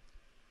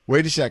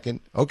 wait a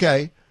second,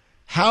 okay,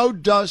 how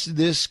does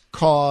this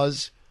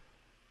cause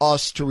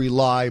us to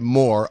rely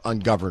more on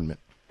government?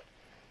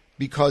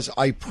 Because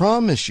I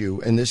promise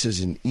you, and this is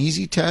an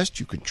easy test,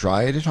 you can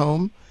try it at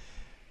home.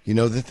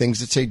 The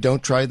things that say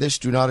don't try this,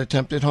 do not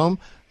attempt at home.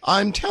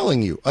 I'm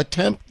telling you,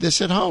 attempt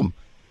this at home.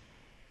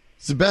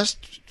 It's the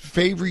best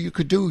favor you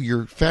could do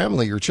your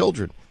family, your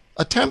children.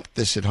 Attempt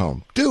this at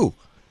home. Do.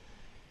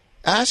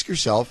 Ask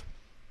yourself,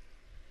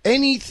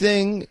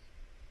 anything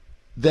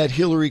that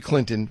Hillary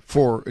Clinton,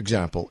 for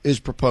example, is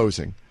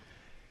proposing,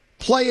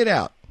 play it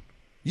out.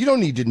 You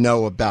don't need to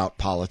know about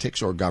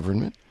politics or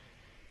government.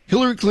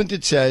 Hillary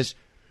Clinton says,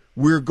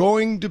 we're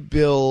going to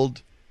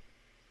build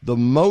the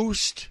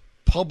most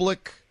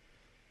public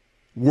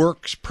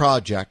works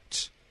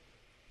projects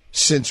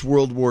since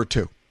World War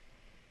II.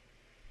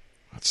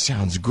 That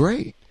sounds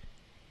great.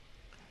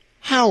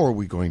 How are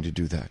we going to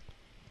do that?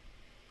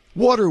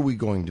 What are we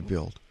going to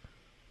build?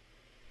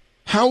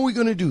 How are we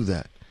going to do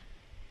that?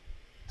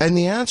 And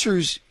the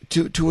answers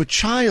to a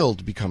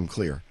child become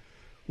clear.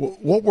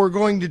 What we're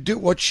going to do,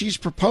 what she's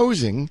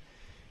proposing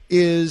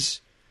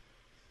is,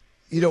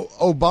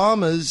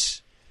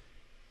 Obama's,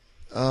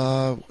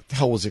 what the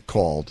hell was it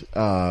called?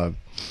 The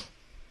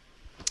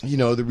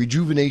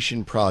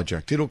Rejuvenation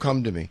Project. It'll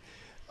come to me.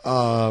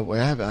 I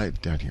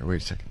have down here.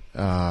 Wait a second.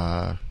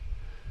 All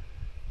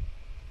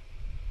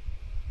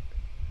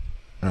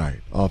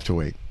right, I'll have to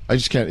wait. I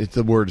just can't.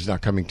 The word is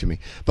not coming to me.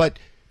 But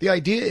the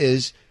idea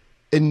is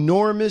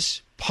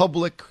enormous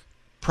public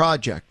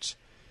projects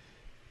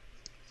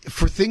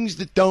for things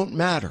that don't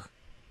matter.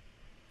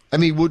 I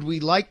mean, would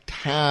we like to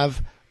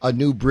have a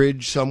new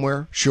bridge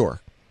somewhere? Sure.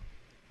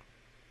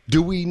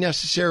 Do we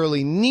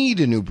necessarily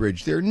need a new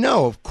bridge there?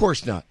 No, of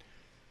course not.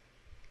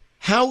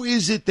 How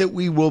is it that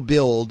we will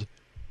build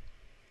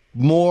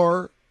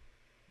more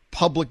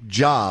public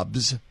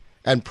jobs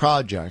and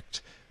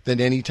projects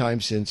than any time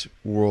since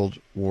World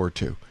War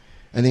II?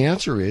 And the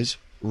answer is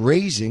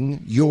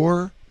raising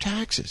your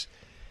taxes.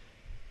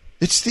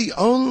 It's the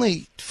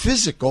only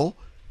physical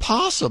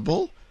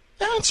possible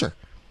answer.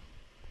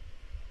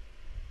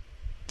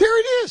 There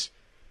it is.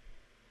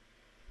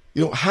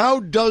 How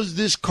does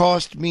this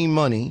cost me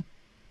money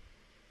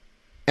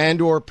and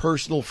or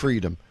personal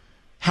freedom?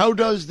 How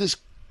does this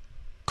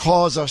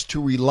cause us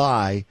to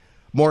rely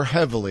more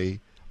heavily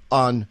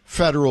on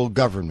federal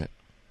government?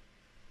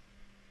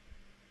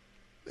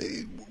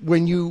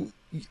 When you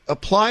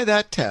apply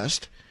that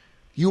test,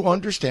 you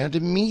understand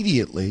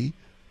immediately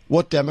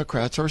what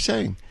Democrats are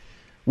saying.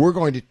 We're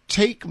going to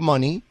take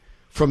money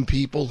from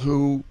people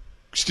who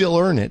still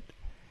earn it,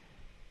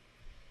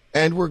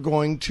 and we're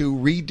going to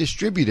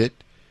redistribute it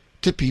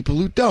to people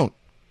who don't.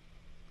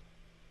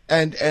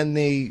 And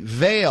the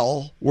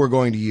veil we're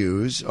going to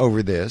use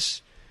over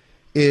this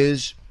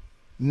is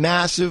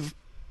massive,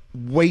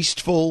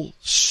 wasteful,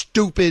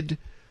 stupid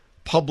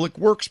public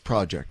works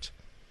projects.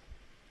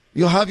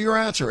 You'll have your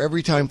answer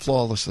every time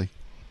flawlessly.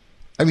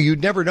 I mean,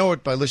 you'd never know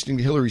it by listening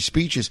to Hillary's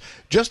speeches.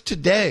 Just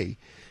today,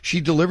 she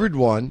delivered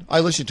one, I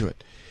listened to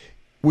it,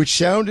 which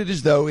sounded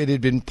as though it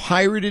had been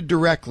pirated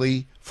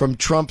directly from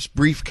Trump's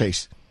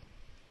briefcase.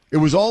 It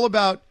was all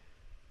about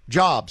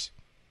jobs,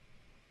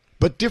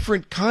 but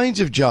different kinds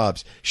of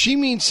jobs. She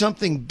means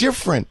something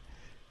different.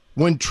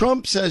 When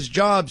Trump says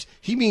jobs,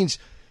 he means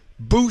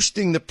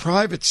boosting the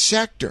private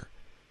sector.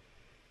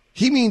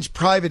 He means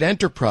private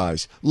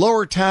enterprise,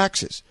 lower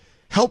taxes,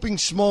 helping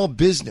small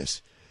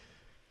business,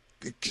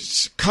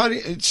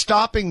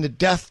 stopping the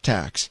death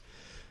tax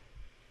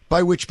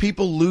by which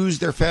people lose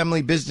their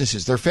family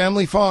businesses, their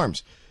family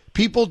farms.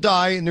 People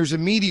die, and there's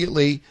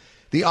immediately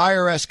the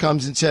IRS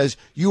comes and says,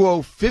 you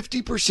owe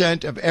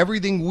 50% of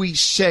everything we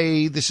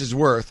say this is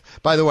worth.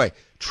 By the way,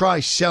 try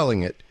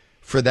selling it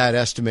for that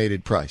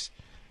estimated price.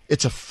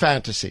 It's a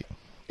fantasy.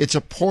 It's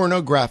a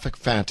pornographic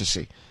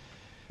fantasy.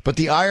 But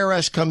the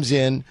IRS comes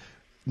in,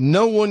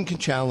 no one can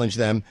challenge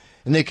them,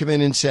 and they come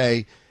in and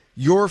say,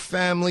 your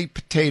family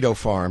potato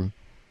farm,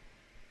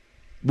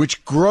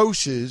 which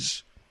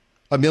grosses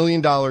 $1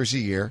 million a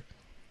year,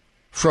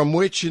 from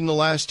which in the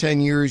last 10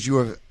 years you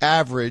have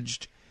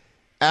averaged,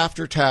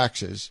 after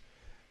taxes,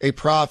 a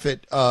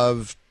profit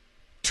of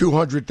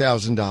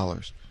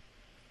 $200,000,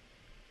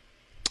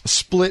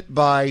 split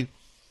by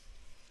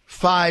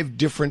 5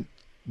 different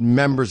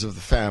members of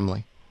the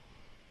family.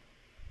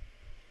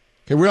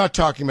 Okay, we're not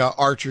talking about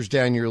Archer's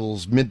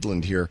Daniels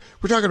Midland here.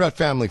 We're talking about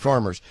family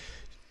farmers.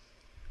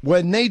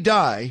 When they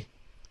die,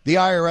 the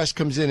IRS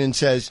comes in and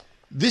says,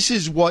 this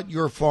is what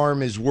your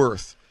farm is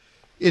worth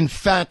in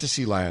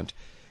fantasy land,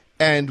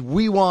 and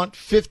we want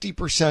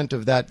 50%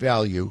 of that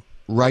value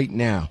right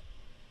now.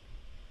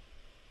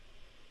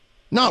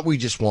 Not we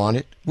just want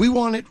it. We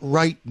want it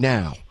right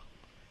now.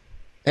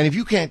 And if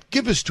you can't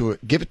give it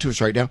to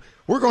us right now,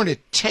 we're going to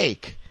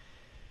take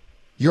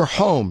your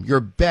home,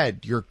 your bed,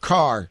 your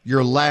car,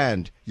 your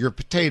land, your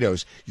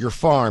potatoes, your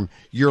farm,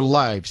 your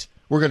lives.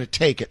 We're going to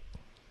take it.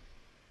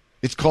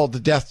 It's called the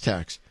death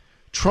tax.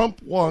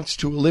 Trump wants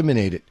to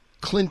eliminate it.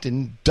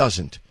 Clinton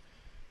doesn't.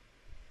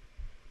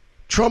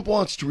 Trump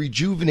wants to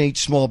rejuvenate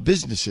small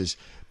businesses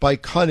by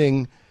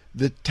cutting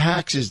the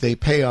taxes they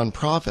pay on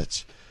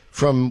profits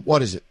from,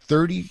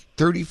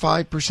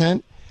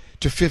 35%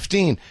 to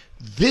 15%.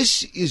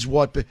 This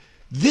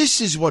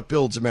is what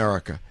builds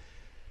America.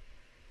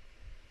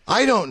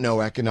 I don't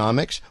know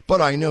economics,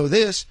 but I know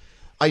this.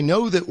 I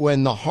know that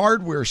when the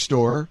hardware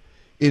store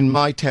in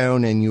my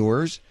town and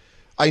yours,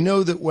 I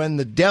know that when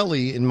the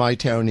deli in my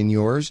town and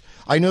yours,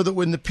 I know that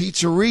when the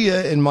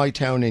pizzeria in my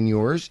town and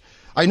yours,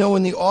 I know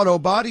when the auto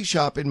body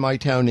shop in my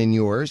town and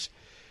yours,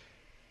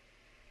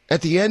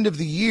 at the end of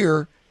the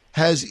year,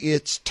 has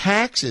its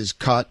taxes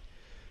cut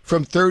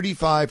from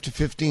 35 to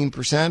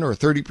 15% or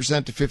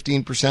 30% to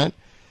 15%.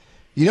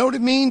 You know what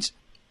it means?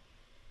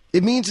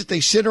 It means that they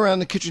sit around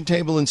the kitchen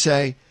table and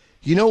say,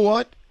 you know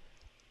what?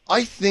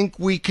 I think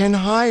we can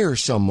hire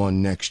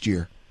someone next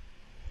year.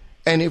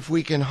 And if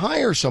we can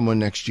hire someone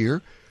next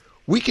year,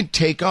 we can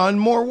take on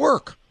more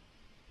work.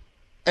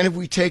 And if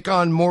we take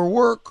on more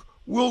work,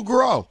 we'll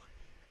grow.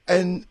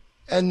 And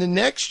the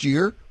next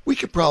year, we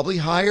could probably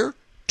hire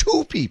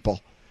 2 people.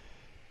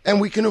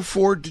 And we can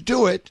afford to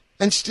do it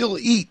and still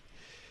eat.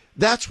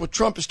 That's what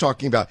Trump is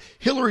talking about.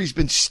 Hillary's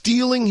been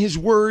stealing his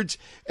words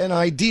and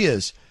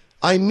ideas.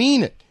 I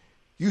mean it.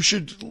 You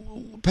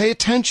should pay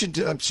attention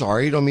to, I'm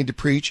sorry, I don't mean to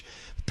preach.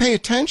 Pay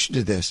attention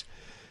to this.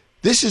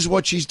 This is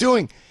what she's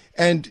doing.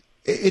 And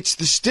it's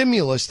the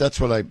stimulus.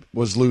 That's what I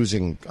was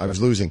losing.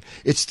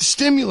 It's the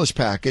stimulus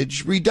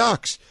package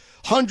redux.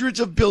 Hundreds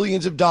of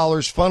billions of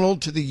dollars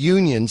funneled to the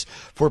unions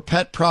for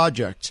pet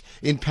projects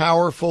in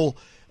powerful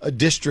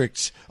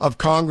districts of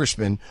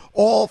congressmen,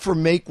 all for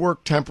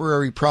make-work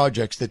temporary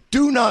projects that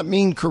do not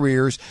mean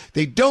careers.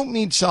 They don't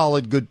mean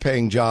solid,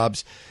 good-paying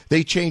jobs.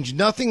 They change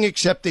nothing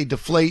except they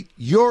deflate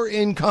your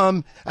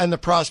income and the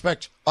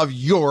prospects of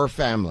your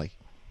family.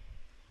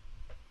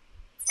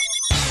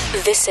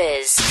 This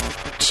is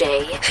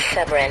Jay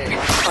Severin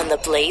on the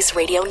Blaze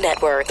Radio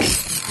Network.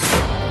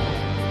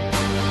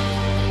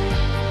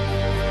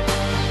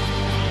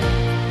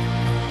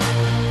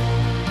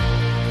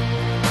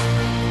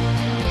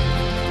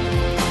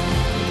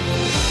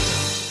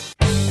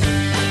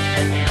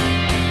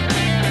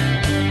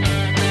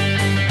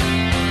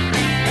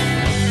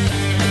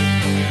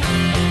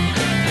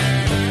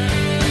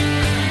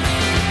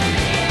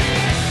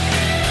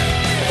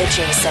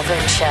 Jay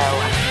Severin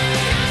Show.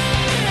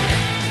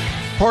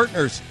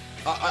 Partners,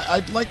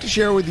 I'd like to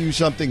share with you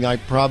something I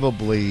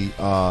probably,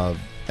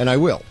 and I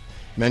will,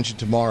 mention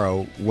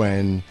tomorrow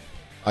when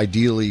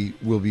ideally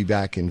we'll be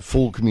back in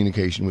full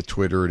communication with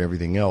Twitter and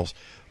everything else.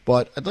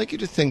 But I'd like you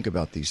to think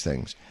about these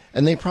things,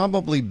 and they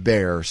probably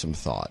bear some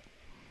thought.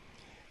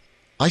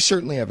 I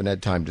certainly haven't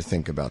had time to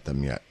think about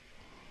them yet.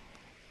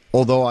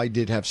 Although I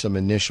did have some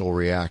initial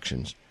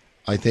reactions,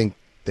 I think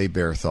they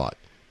bear thought.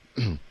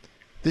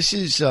 This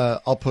is,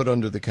 I'll put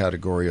under the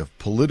category of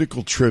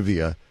political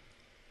trivia,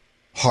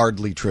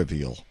 hardly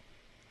trivial.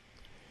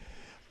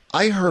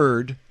 I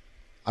heard,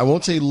 I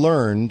won't say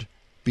learned,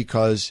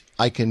 because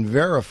I can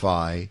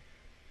verify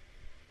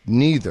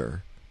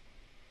neither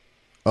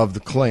of the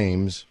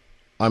claims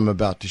I'm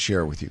about to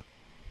share with you.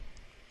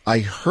 I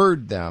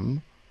heard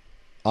them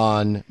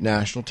on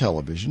national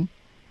television,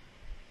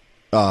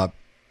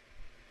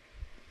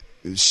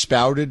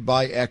 spouted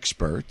by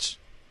experts,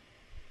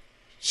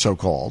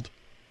 so-called,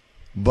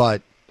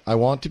 but I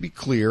want to be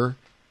clear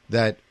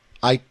that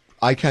I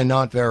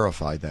cannot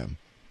verify them.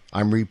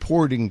 I'm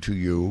reporting to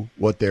you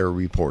what they're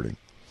reporting.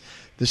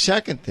 The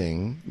second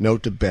thing,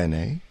 nota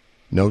bene,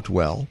 note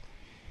well,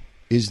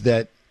 is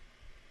that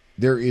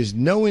there is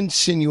no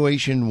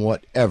insinuation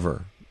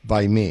whatever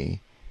by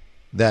me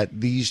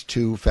that these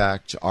two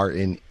facts are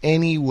in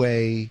any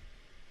way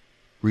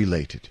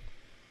related.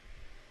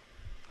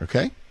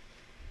 Okay?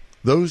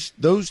 Those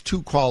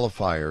two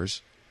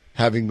qualifiers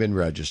having been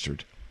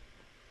registered.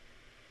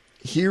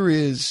 Here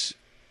is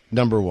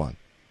number one.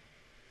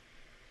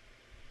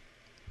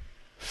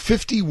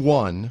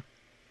 51%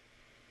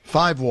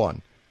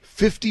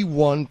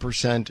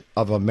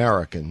 of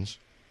Americans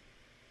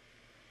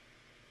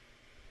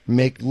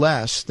make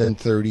less than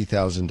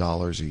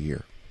 $30,000 a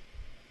year.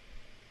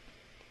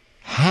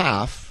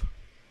 Half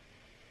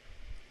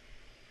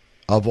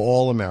of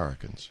all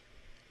Americans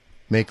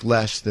make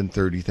less than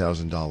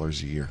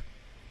 $30,000 a year.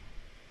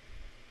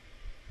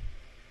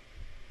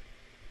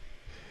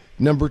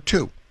 Number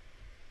two,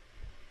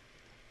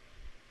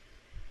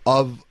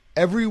 of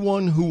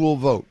everyone who will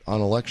vote on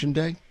Election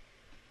Day,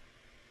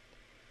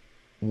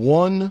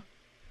 1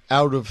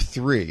 out of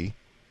 3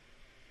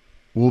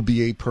 will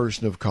be a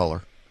person of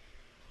color.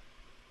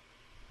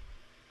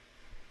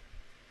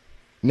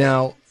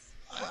 Now,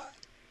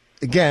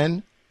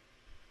 again,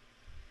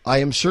 I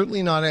am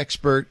certainly not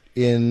expert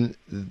in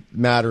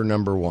matter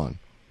number one.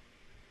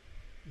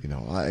 You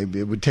know,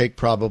 it would take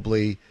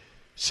probably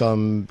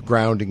some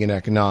grounding in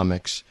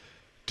economics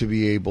to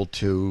be able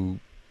to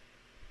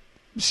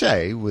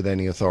say with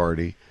any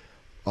authority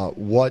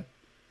what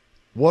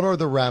are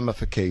the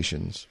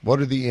ramifications, what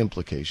are the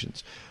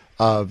implications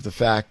of the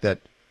fact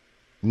that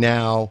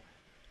now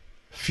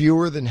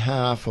fewer than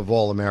half of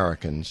all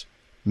Americans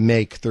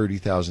make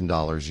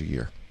 $30,000 a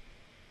year.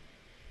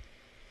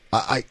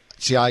 I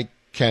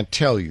can't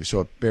tell you, so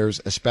it bears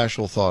a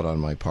special thought on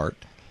my part.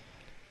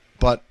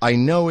 But I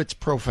know it's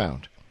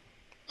profound.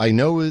 I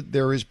know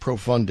there is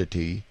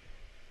profundity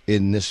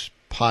in this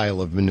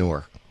pile of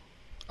manure.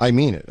 I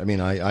mean it. I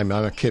mean, I'm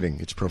not kidding.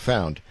 It's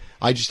profound.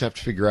 I just have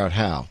to figure out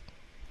how.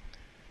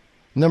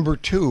 Number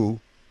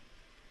two,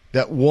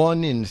 that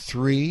 1 in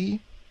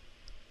 3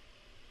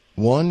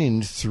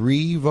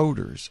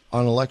 voters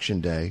on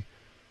Election Day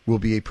will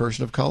be a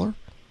person of color.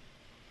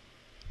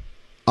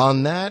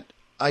 On that,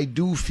 I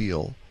do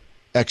feel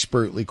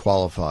expertly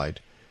qualified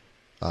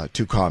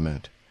to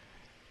comment.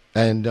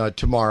 And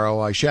tomorrow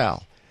I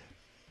shall.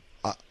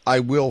 I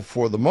will,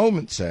 for the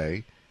moment,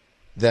 say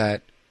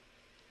that,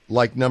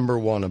 like number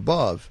one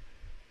above,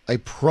 I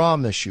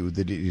promise you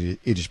that it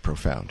is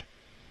profound.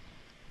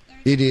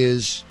 It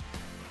is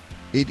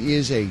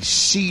a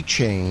sea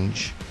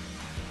change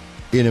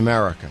in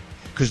America.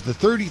 Because the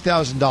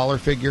 $30,000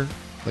 figure,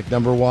 like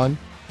number one,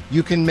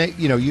 you can make,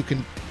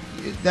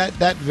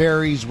 that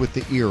varies with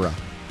the era.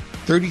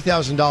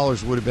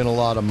 $30,000 would have been a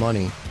lot of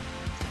money,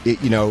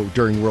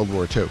 during World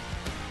War II.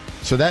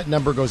 So that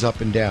number goes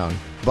up and down.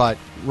 But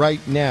right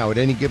now, at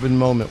any given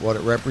moment, what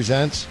it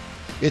represents,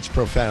 it's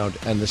profound.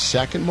 And the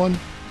second one,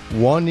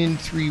 1 in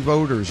 3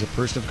 voters, a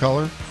person of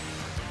color,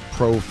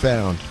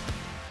 profound.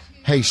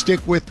 Hey, stick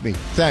with me.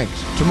 Thanks.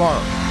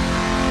 Tomorrow.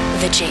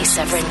 The Jay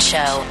Severin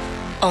Show,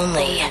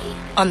 only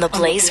on the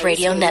Blaze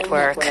Radio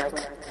Network.